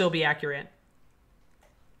it will still be accurate.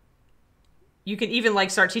 You can even like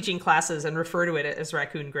start teaching classes and refer to it as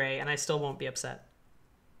raccoon gray, and I still won't be upset.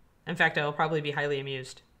 In fact, I will probably be highly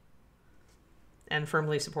amused and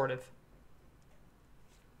firmly supportive.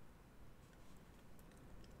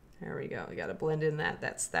 There we go. We got to blend in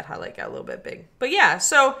that highlight got a little bit big. But yeah,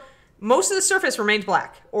 so most of the surface remained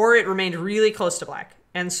black, or it remained really close to black.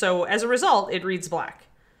 And so as a result, it reads black.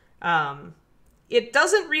 It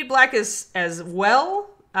doesn't read black as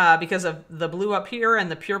well because of the blue up here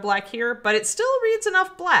and the pure black here, but it still reads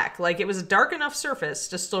enough black. Like it was a dark enough surface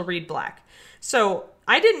to still read black. So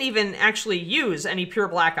I didn't even actually use any pure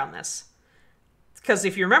black on this. Because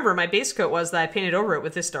if you remember, my base coat was that I painted over it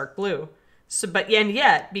with this dark blue. So, and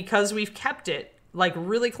yet, because we've kept it like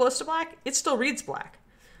really close to black, it still reads black.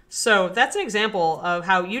 So that's an example of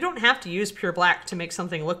how you don't have to use pure black to make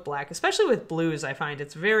something look black, especially with blues. I find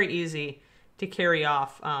it's very easy to carry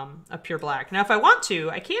off a pure black. Now, if I want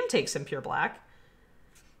to, I can take some pure black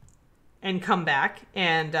and come back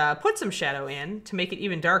and put some shadow in to make it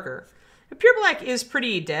even darker. But pure black is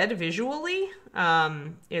pretty dead visually.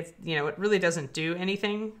 It really doesn't do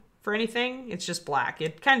anything for anything. It's just black.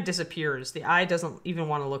 It kind of disappears. The eye doesn't even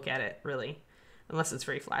want to look at it, really, unless it's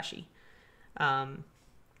very flashy.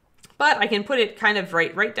 But I can put it kind of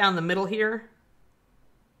right down the middle here.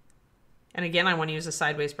 And again, I want to use a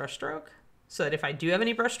sideways brush stroke so that if I do have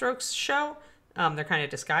any brush strokes show, they're kind of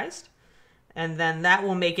disguised. And then that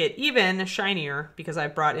will make it even shinier because I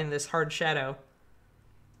brought in this hard shadow.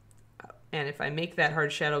 And if I make that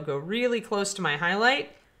hard shadow go really close to my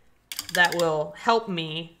highlight, that will help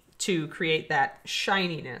me to create that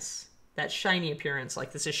shininess, that shiny appearance,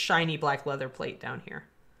 like this is shiny black leather plate down here.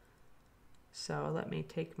 So let me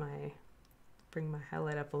bring my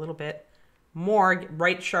highlight up a little bit more,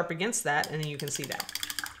 right sharp against that, and then you can see that.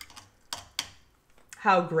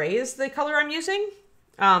 How gray is the color I'm using?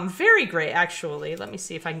 Very gray, actually. Let me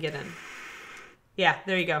see if I can get in. Yeah,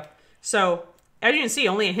 there you go. So as you can see,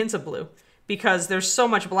 only a hint of blue because there's so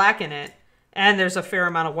much black in it, and there's a fair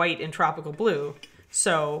amount of white in tropical blue.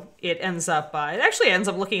 So it actually ends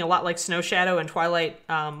up looking a lot like Snow Shadow and Twilight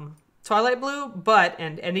Blue,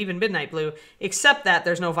 and even Midnight Blue, except that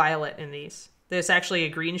there's no violet in these. There's actually a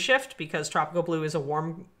green shift because tropical blue is a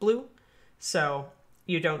warm blue. So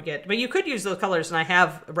you don't get, but you could use those colors, and I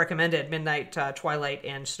have recommended Midnight, Twilight,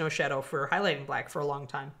 and Snow Shadow for highlighting black for a long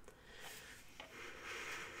time.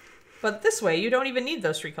 But this way, you don't even need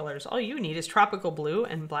those three colors. All you need is tropical blue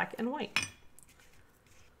and black and white.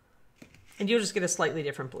 And you'll just get a slightly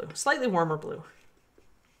different blue, slightly warmer blue.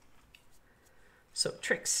 So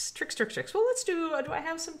tricks. Well, let's do I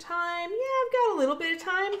have some time? Yeah, I've got a little bit of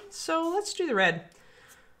time. So let's do the red.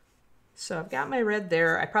 So I've got my red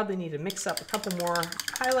there. I probably need to mix up a couple more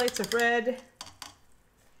highlights of red.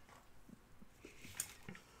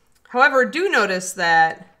 However, do notice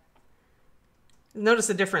the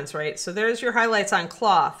difference, right? So there's your highlights on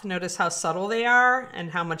cloth. Notice how subtle they are and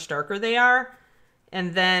how much darker they are.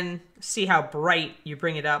 And then see how bright you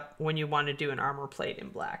bring it up when you want to do an armor plate in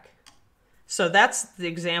black. So that's the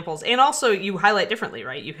examples. And also you highlight differently,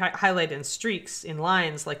 right? You highlight in streaks, in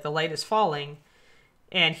lines, like the light is falling.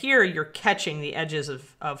 And here you're catching the edges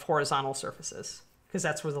of horizontal surfaces because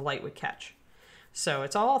that's where the light would catch. So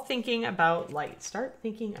it's all thinking about light. Start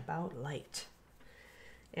thinking about light.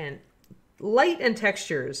 And light and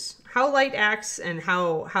textures, how light acts and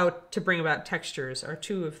how to bring about textures are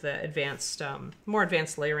two of the advanced, more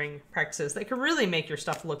advanced layering practices that can really make your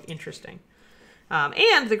stuff look interesting.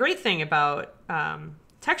 And the great thing about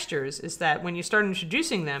textures is that when you start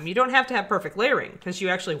introducing them, you don't have to have perfect layering because you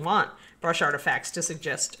actually want brush artifacts to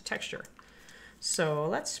suggest texture. So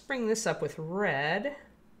let's bring this up with red.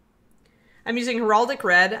 I'm using heraldic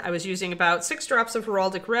red. I was using about 6 drops of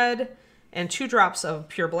heraldic red and 2 drops of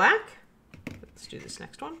pure black. Let's do this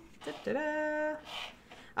next one.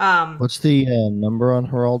 What's the number on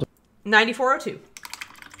heraldic? 9402.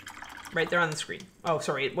 Right there on the screen. Oh,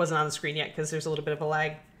 sorry, it wasn't on the screen yet because there's a little bit of a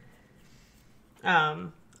lag.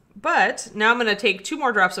 But now I'm going to take 2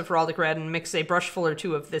 more drops of heraldic red and mix a brushful or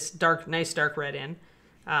 2 of this nice dark red in.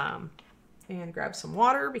 And grab some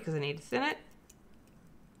water because I need to thin it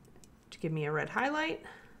to give me a red highlight.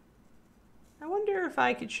 I wonder if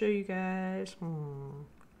I could show you guys.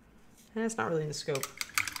 That's not really in the scope.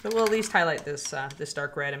 But we'll at least highlight this this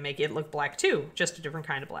dark red and make it look black too, just a different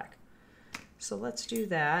kind of black. So let's do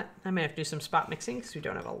that. I may have to do some spot mixing because we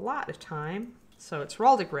don't have a lot of time. So it's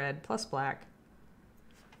heraldic red plus black.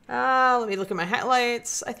 Let me look at my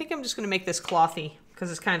highlights. I think I'm just going to make this clothy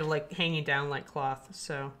because it's kind of like hanging down like cloth.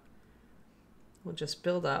 So we'll just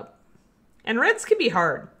build up. And reds can be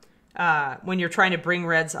hard. when you're trying to bring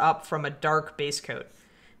reds up from a dark base coat,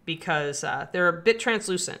 because they're a bit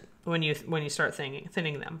translucent when you start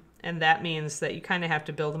thinning them, and that means that you kind of have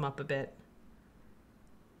to build them up a bit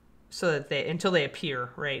so that until they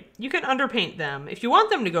appear, right? You can underpaint them. If you want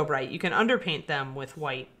them to go bright, you can underpaint them with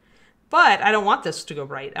white. But I don't want this to go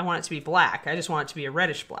bright. I want it to be black. I just want it to be a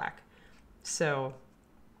reddish black. So,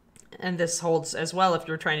 and this holds as well if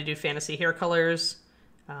you're trying to do fantasy hair colors,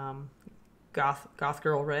 goth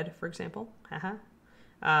girl red, for example,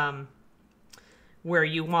 where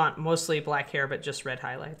you want mostly black hair but just red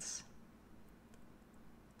highlights.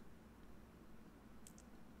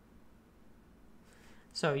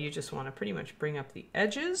 So you just want to pretty much bring up the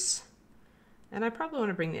edges. And I probably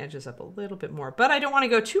want to bring the edges up a little bit more, but I don't want to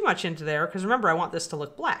go too much into there because remember, I want this to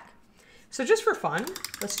look black. So just for fun,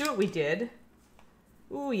 let's do what we did.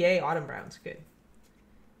 Ooh, yay, autumn browns, good.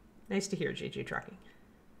 Nice to hear, JJ Trucking.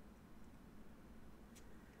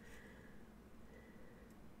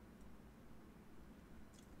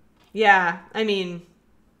 Yeah, I mean,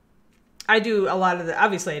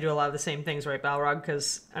 obviously I do a lot of the same things, right, Balrog?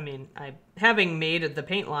 Because, I mean, having made the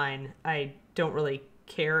paint line, I don't really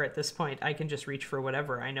care at this point. I can just reach for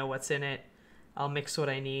whatever. I know what's in it. I'll mix what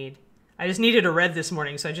I need. I just needed a red this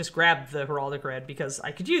morning, so I just grabbed the heraldic red because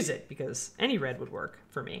I could use it, because any red would work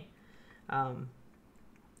for me.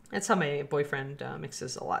 That's how my boyfriend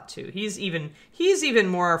mixes a lot too. He's even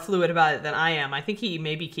more fluid about it than I am. I think he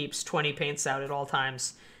maybe keeps 20 paints out at all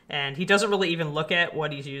times. And he doesn't really even look at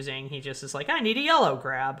what he's using. He just is like, I need a yellow,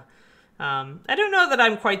 grab. I don't know that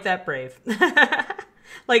I'm quite that brave.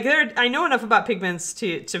 Like, I know enough about pigments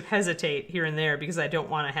to hesitate here and there because I don't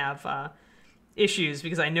want to have issues,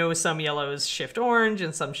 because I know some yellows shift orange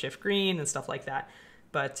and some shift green and stuff like that.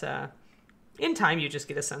 But in time, you just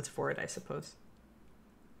get a sense for it, I suppose.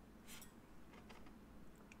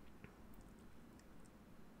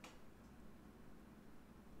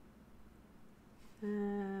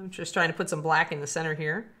 I'm just trying to put some black in the center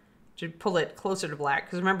here to pull it closer to black.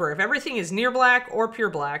 Because remember, if everything is near black or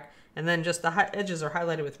pure black, and then just the edges are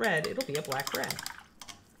highlighted with red, it'll be a black red.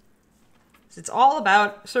 So it's all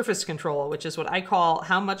about surface control, which is what I call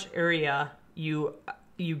how much area you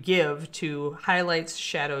give to highlights,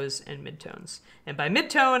 shadows, and midtones. And by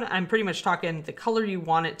midtone, I'm pretty much talking the color you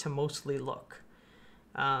want it to mostly look.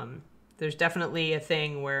 There's definitely a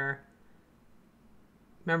thing where,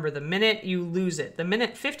 remember, the minute you lose it, the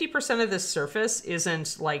minute 50% of this surface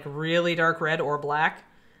isn't like really dark red or black,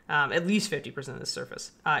 at least 50% of the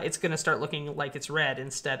surface, it's going to start looking like it's red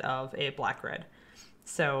instead of a black red.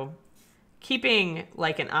 So keeping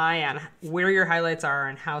like an eye on where your highlights are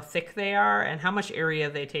and how thick they are and how much area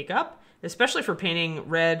they take up, especially for painting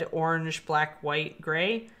red, orange, black, white,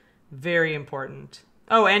 gray, very important.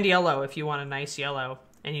 Oh, and yellow if you want a nice yellow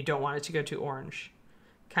and you don't want it to go too orange.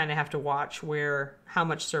 Kind of have to watch how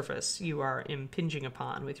much surface you are impinging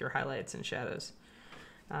upon with your highlights and shadows.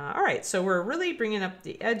 All right, so we're really bringing up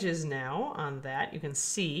the edges now on that, you can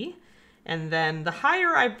see. And then the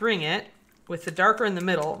higher I bring it, with the darker in the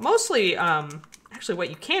middle, mostly, actually what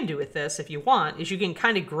you can do with this if you want, is you can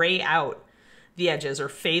kind of gray out the edges or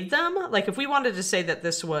fade them. Like if we wanted to say that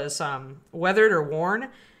this was weathered or worn,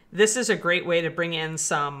 this is a great way to bring in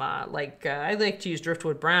some, I like to use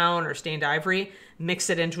driftwood brown or stained ivory, mix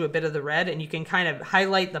it into a bit of the red, and you can kind of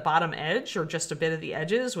highlight the bottom edge or just a bit of the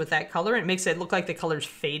edges with that color. It makes it look like the color's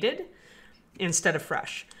faded instead of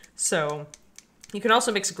fresh. So you can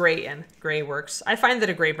also mix gray in. Gray works. I find that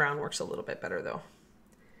a gray-brown works a little bit better, though.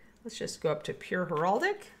 Let's just go up to pure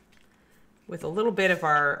heraldic with a little bit of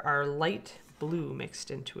our light blue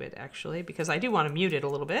mixed into it, actually, because I do want to mute it a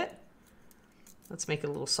little bit. Let's make it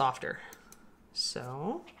a little softer.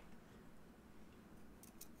 So,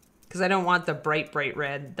 because I don't want the bright, bright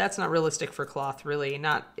red. That's not realistic for cloth, really.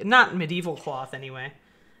 Not medieval cloth, anyway.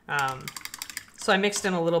 So I mixed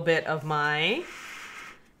in a little bit of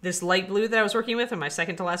this light blue that I was working with in my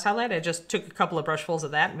second to last highlight. I just took a couple of brushfuls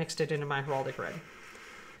of that, mixed it into my heraldic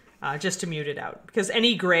red, just to mute it out. Because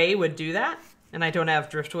any gray would do that, and I don't have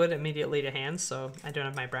driftwood immediately to hand, so I don't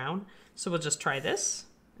have my brown. So we'll just try this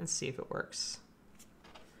and see if it works.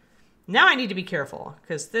 Now I need to be careful,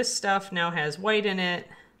 because this stuff now has white in it,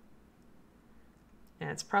 and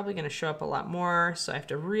it's probably going to show up a lot more, so I have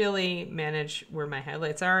to really manage where my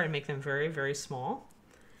highlights are and make them very, very small.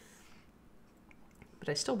 But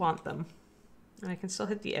I still want them. And I can still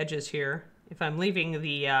hit the edges here. If I'm leaving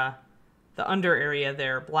the under area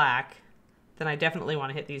there black, then I definitely want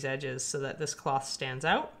to hit these edges so that this cloth stands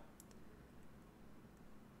out.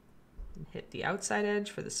 And hit the outside edge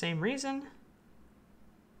for the same reason.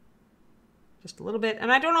 Just a little bit.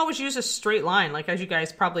 And I don't always use a straight line. Like, as you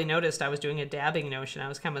guys probably noticed, I was doing a dabbing notion. I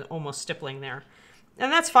was kind of almost stippling there.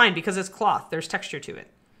 And that's fine because it's cloth. There's texture to it.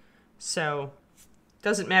 So,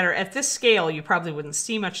 doesn't matter. At this scale, you probably wouldn't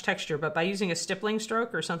see much texture, but by using a stippling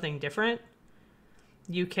stroke or something different,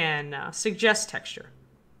 you can suggest texture.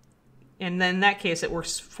 And then in that case, it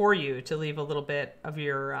works for you to leave a little bit of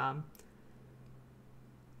your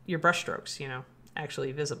brush strokes, you know,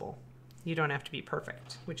 actually visible. You don't have to be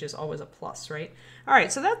perfect, which is always a plus, right? All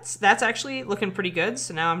right, so that's actually looking pretty good.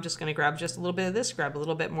 So now I'm just going to grab just a little bit of this, grab a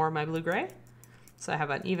little bit more of my blue-gray. So I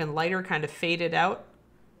have an even lighter kind of faded out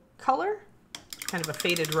color, kind of a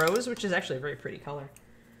faded rose, which is actually a very pretty color.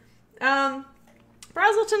 Brazelton,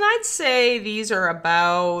 I'd say these are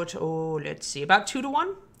about, let's see, about 2 to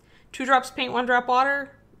 1. 2 drops paint, 1 drop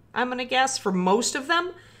water, I'm going to guess, for most of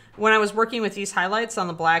them. When I was working with these highlights on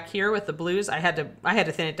the black here with the blues, I had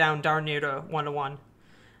to thin it down darn near to 1 to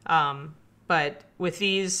 1. But with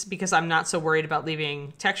these, because I'm not so worried about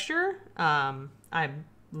leaving texture, I'm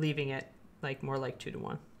leaving it like more like 2 to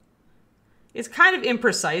 1. It's kind of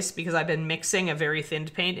imprecise because I've been mixing a very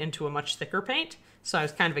thinned paint into a much thicker paint. So I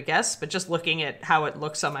was kind of a guess, but just looking at how it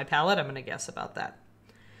looks on my palette, I'm going to guess about that.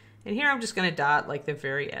 And here I'm just going to dot like the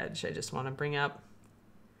very edge. I just want to bring up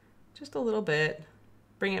just a little bit.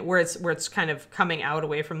 Bring it where it's kind of coming out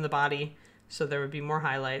away from the body, so there would be more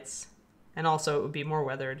highlights, and also it would be more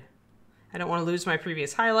weathered. I don't want to lose my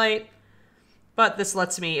previous highlight, but this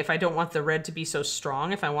lets me, if I don't want the red to be so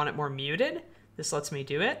strong, if I want it more muted, this lets me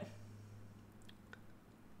do it.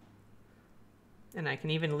 And I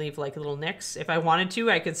can even leave like little nicks. If I wanted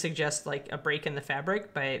to, I could suggest like a break in the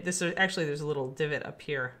fabric, but this is actually, there's a little divot up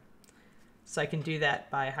here. So I can do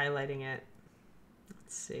that by highlighting it.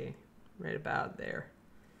 Let's see, right about there.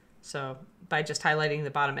 So by just highlighting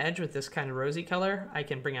the bottom edge with this kind of rosy color, I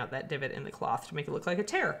can bring out that divot in the cloth to make it look like a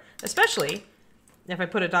tear, especially if I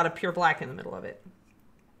put a dot of pure black in the middle of it.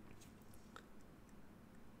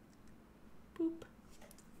 Boop.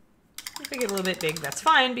 If I get a little bit big, that's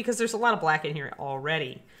fine because there's a lot of black in here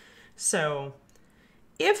already. So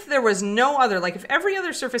if there was no other, like if every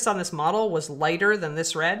other surface on this model was lighter than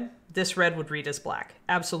this red would read as black.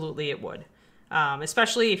 Absolutely it would.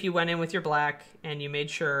 Especially if you went in with your black and you made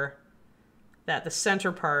sure that the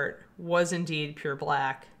center part was indeed pure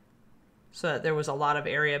black, so that there was a lot of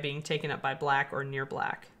area being taken up by black or near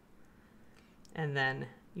black. And then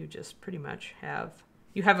you just pretty much have,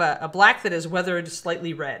 you have a black that is weathered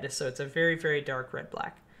slightly red, so it's a very, very dark red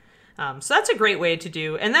black. So that's a great way to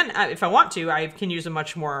do, and then if I want to, I can use a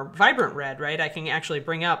much more vibrant red, right? I can actually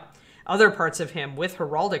bring up other parts of him with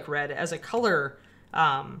heraldic red as a color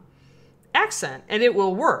accent, and it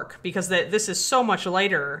will work because this is so much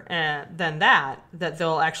lighter than that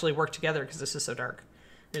they'll actually work together because this is so dark.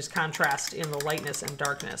 There's contrast in the lightness and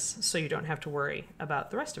darkness, so you don't have to worry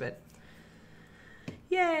about the rest of it.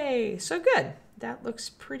 Yay! So good. That looks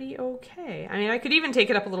pretty okay. I mean, I could even take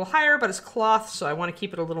it up a little higher, but it's cloth, so I want to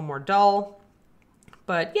keep it a little more dull.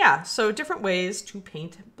 But yeah, so different ways to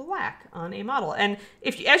paint black on a model. And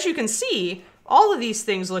as you can see, all of these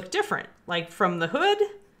things look different. Like from the hood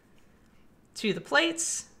to the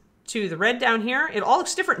plates, to the red down here, it all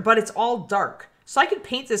looks different, but it's all dark. So I could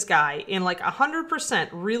paint this guy in like 100%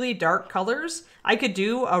 really dark colors. I could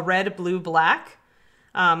do a red, blue, black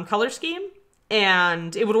color scheme,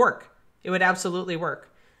 and it would work. It would absolutely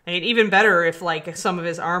work. I mean, even better if like some of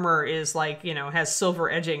his armor is like, you know, has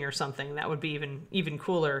silver edging or something. That would be even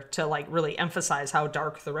cooler to like really emphasize how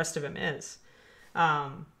dark the rest of him is.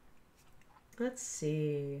 Let's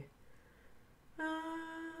see.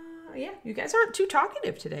 Yeah, you guys aren't too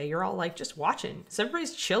talkative today. You're all like just watching. So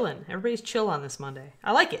everybody's chilling. Everybody's chill on this Monday.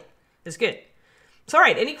 I like it. It's good. So all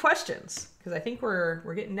right, any questions? Because I think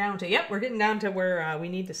we're getting down to, yep, we're getting down to where we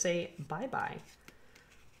need to say bye-bye.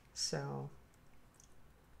 So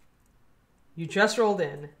you just rolled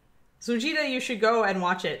in. Sujita, you should go and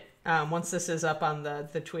watch it once this is up on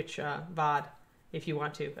the Twitch VOD. If you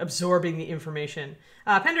want to, absorbing the information.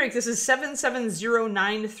 Pendrake, this is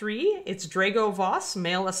 77093. It's Drago Voss,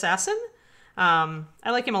 male assassin. I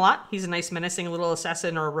like him a lot. He's a nice menacing little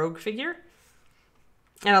assassin or rogue figure.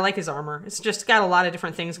 And I like his armor. It's just got a lot of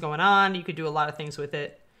different things going on. You could do a lot of things with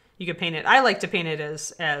it. You could paint it. I like to paint it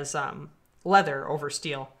as leather over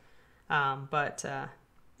steel.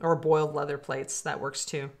 Or boiled leather plates. That works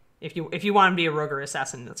too. If you want him to be a rogue or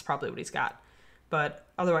assassin, that's probably what he's got. But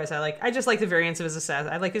otherwise, I just like the variants of his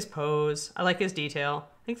assassin. I like his pose. I like his detail.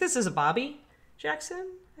 I think this is a Bobby Jackson,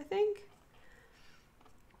 I think.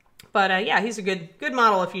 But yeah, he's a good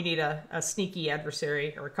model if you need a sneaky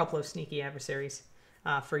adversary or a couple of sneaky adversaries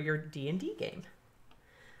for your D&D game.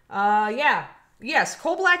 Yeah, Yes,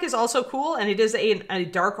 coal black is also cool, and it is a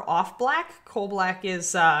dark off black. Coal black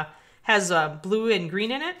is has blue and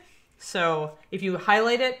green in it. So if you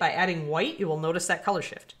highlight it by adding white, you will notice that color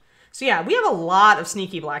shift. So yeah, we have a lot of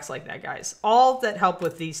sneaky blacks like that, guys. All that help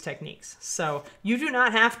with these techniques. So you do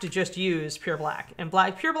not have to just use pure black. And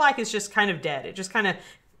pure black is just kind of dead. It just kind of,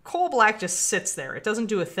 coal black just sits there. It doesn't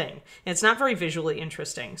do a thing. And it's not very visually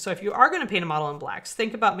interesting. So if you are going to paint a model in blacks,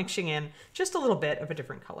 think about mixing in just a little bit of a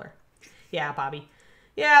different color. Yeah, Bobby.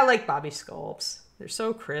 Yeah, I like Bobby sculpts. They're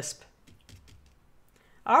so crisp.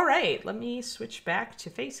 All right, let me switch back to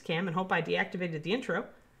face cam and hope I deactivated the intro.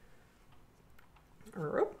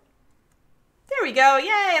 There we go.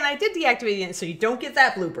 Yay, and I did deactivate it, so you don't get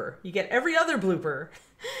that blooper. You get every other blooper.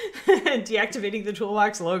 Deactivating the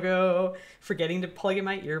toolbox logo, forgetting to plug in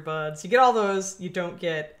my earbuds. You get all those. You don't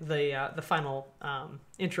get the final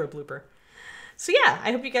intro blooper. So yeah,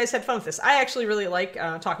 I hope you guys had fun with this. I actually really like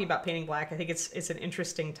talking about painting black. I think it's an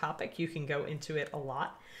interesting topic. You can go into it a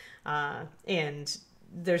lot. And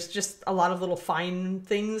there's just a lot of little fine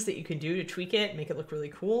things that you can do to tweak it, make it look really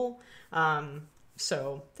cool.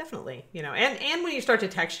 So definitely, you know, and when you start to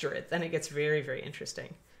texture it, then it gets very, very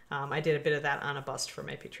interesting. I did a bit of that on a bust for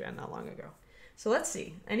my Patreon not long ago. So let's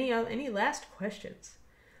see. Any last questions?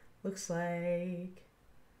 Looks like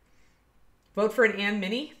vote for an Anne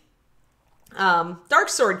Mini. Dark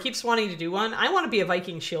Sword keeps wanting to do one. I want to be a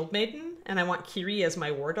Viking Shield Maiden, and I want Kiri as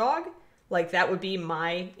my war dog. Like, that would be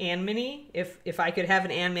my Anne Mini. If I could have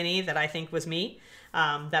an Anne Mini that I think was me,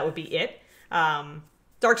 that would be it.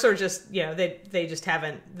 Dark Sword just, you know, they just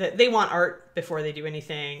haven't, they want art before they do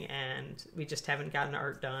anything, and we just haven't gotten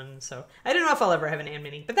art done. So I don't know if I'll ever have an Anne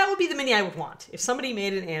Mini, but that would be the Mini I would want. If somebody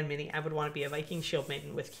made an Anne Mini, I would want to be a Viking Shield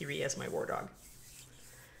Maiden with Kiri as my war dog.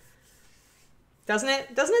 Doesn't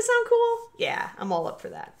it sound cool? Yeah, I'm all up for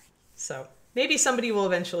that. So maybe somebody will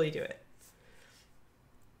eventually do it.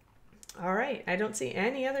 All right, I don't see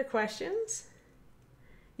any other questions.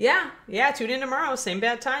 Yeah, tune in tomorrow. Same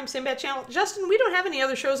bad time, same bad channel. Justin, we don't have any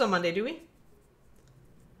other shows on Monday, do we?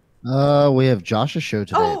 We have Josh's show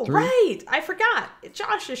today at 3. Right. I forgot.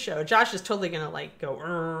 Josh's show. Josh is totally going to like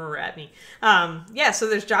go at me. Yeah, so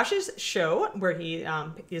there's Josh's show where he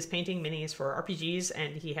is painting minis for RPGs,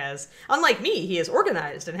 and he has, unlike me, he is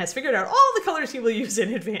organized and has figured out all the colors he will use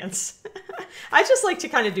in advance. I just like to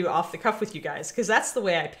kind of do off the cuff with you guys because that's the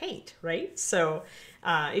way I paint, right? So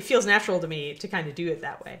it feels natural to me to kind of do it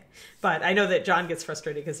that way. But I know that John gets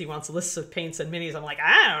frustrated because he wants lists of paints and minis. I'm like,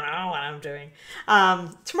 I don't know what I'm doing.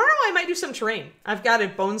 Tomorrow I might do some terrain. I've got a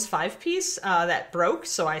Bones 5-piece that broke,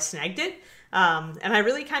 so I snagged it. And I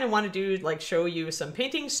really kind of want to do, like, show you some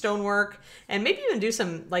painting, stonework, and maybe even do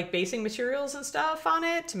some, like, basing materials and stuff on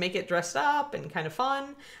it to make it dressed up and kind of fun.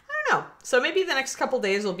 I don't know. So maybe the next couple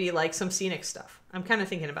days will be, like, some scenic stuff. I'm kind of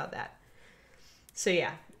thinking about that. So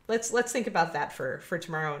yeah. Let's think about that for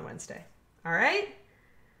tomorrow and Wednesday. All right.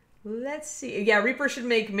 Let's see. Yeah, Reaper should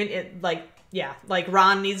make like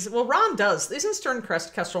Ron needs. Well, Ron does. Isn't Stern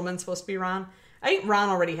Kestrelman supposed to be Ron? I think Ron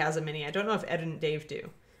already has a mini. I don't know if Ed and Dave do.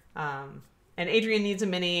 And Adrian needs a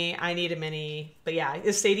mini. I need a mini. But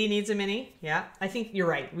yeah, Sadie needs a mini. Yeah, I think you're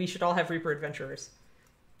right. We should all have Reaper Adventurers,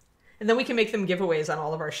 and then we can make them giveaways on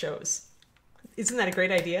all of our shows. Isn't that a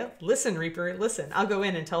great idea? Listen, Reaper. Listen. I'll go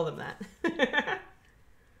in and tell them that.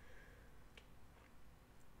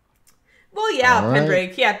 Well, yeah, right.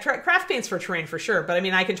 Pendrake. Yeah, craft paints for terrain for sure. But I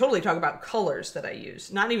mean, I can totally talk about colors that I use.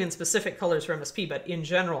 Not even specific colors for MSP, but in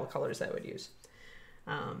general colors that I would use.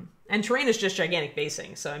 And terrain is just gigantic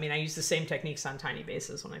basing. So, I mean, I use the same techniques on tiny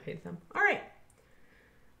bases when I paint them. All right.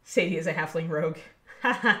 Sadie is a halfling rogue.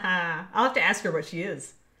 I'll have to ask her what she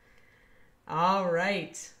is. All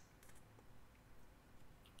right.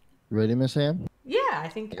 Ready, Miss Ann? Yeah, I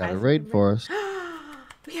think... Got a raid for us.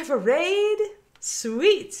 We have a raid?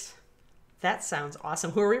 Sweet. That sounds awesome.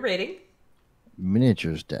 Who are we raiding?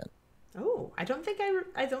 Miniatures Den. Oh, I don't think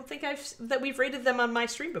we've raided them on my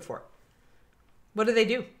stream before. What do they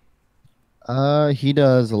do? He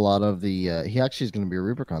does a lot of the. He actually is going to be a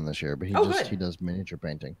ReaperCon this year, but he does miniature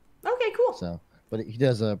painting. Okay, cool. So, but he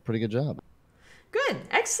does a pretty good job. Good,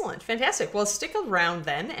 excellent, fantastic. Well, stick around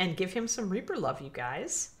then and give him some Reaper love, you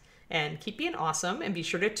guys, and keep being awesome. And be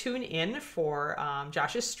sure to tune in for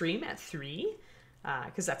Josh's stream at 3.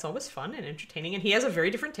 Because that's always fun and entertaining, and he has a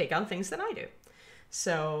very different take on things than I do.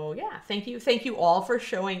 So yeah, thank you all for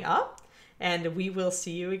showing up, and we will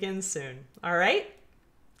see you again soon. All right,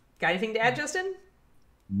 got anything to add, Justin?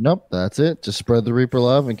 Nope, that's it. Just spread the Reaper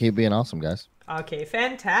love and keep being awesome, guys. Okay,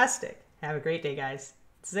 fantastic. Have a great day, guys.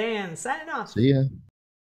 Zan signing off. See ya.